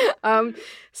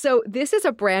 So this is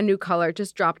a brand new color.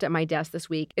 Just dropped at my desk this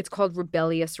week. It's called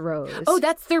Rebellious Rose. Oh,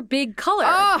 that's their big color.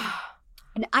 Oh.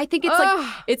 And I think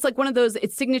it's like one of those,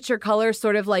 it's signature colors,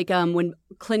 sort of like when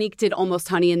Clinique did Almost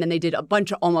Honey and then they did a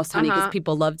bunch of Almost Honey because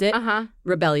people loved it.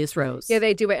 Rebellious Rose. Yeah,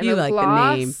 they do it in you a like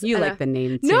gloss. The name. You like the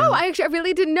name too. No, I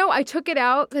really didn't know. I took it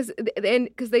out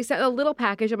because they sent a little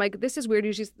package. I'm like, this is weird.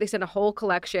 Usually they sent a whole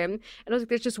collection. And I was like,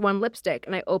 there's just one lipstick.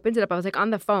 And I opened it up. I was like on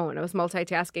the phone. I was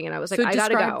multitasking and I was like, I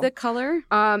gotta go. Describe the color.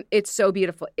 It's so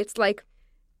beautiful. It's like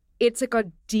a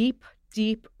deep,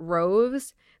 deep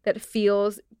rose that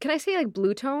feels, can I say like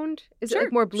blue toned? Is it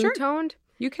like more blue toned?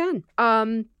 You can.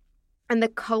 And the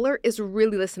color is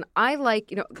really, listen, I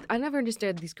like, I never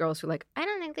understood these girls who are like, I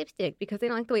don't like lipstick because they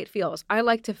don't like the way it feels. I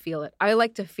like to feel it. I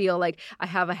like to feel like I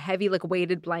have a heavy, like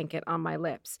weighted blanket on my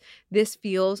lips. This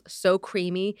feels so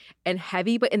creamy and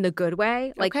heavy, but in the good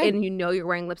way. Like, and you're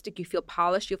wearing lipstick, you feel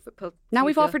polished. Now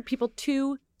we've offered people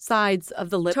two sides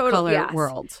of the lip color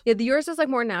world. Yeah, yours is like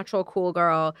more natural, cool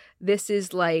girl. This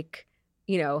is like,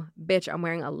 bitch, I'm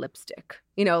wearing a lipstick.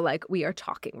 Like we are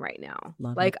talking right now.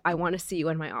 Love like it. I want to see you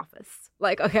in my office.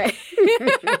 Like, okay.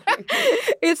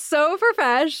 It's so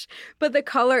profesh, but the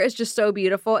color is just so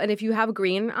beautiful. And if you have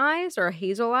green eyes or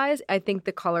hazel eyes, I think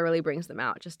the color really brings them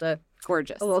out. Just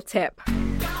gorgeous. A little tip.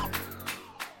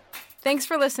 Thanks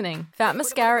for listening. Fat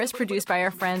Mascara is produced by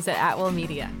our friends at Atwell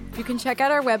Media. You can check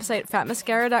out our website,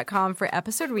 fatmascara.com, for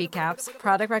episode recaps,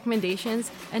 product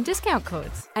recommendations, and discount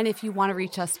codes. And if you want to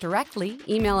reach us directly,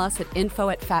 email us at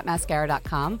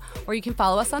info@fatmascara.com, or you can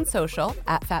follow us on social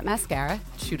 @fatmascara,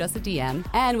 shoot us a DM,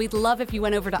 and we'd love if you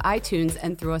went over to iTunes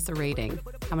and threw us a rating.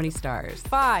 How many stars?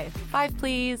 5. 5,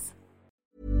 please.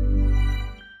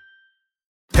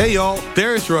 Hey y'all,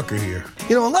 Darius Rucker here.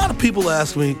 A lot of people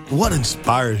ask me, what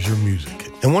inspires your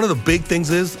music? And one of the big things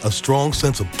is a strong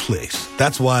sense of place.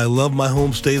 That's why I love my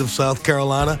home state of South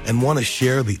Carolina and want to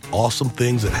share the awesome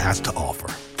things it has to offer.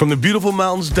 From the beautiful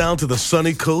mountains down to the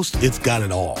sunny coast, it's got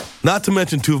it all. Not to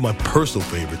mention two of my personal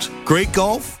favorites, great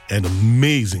golf and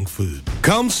amazing food.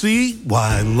 Come see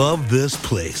why I love this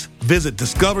place. Visit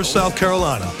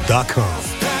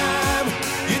discoversouthcarolina.com.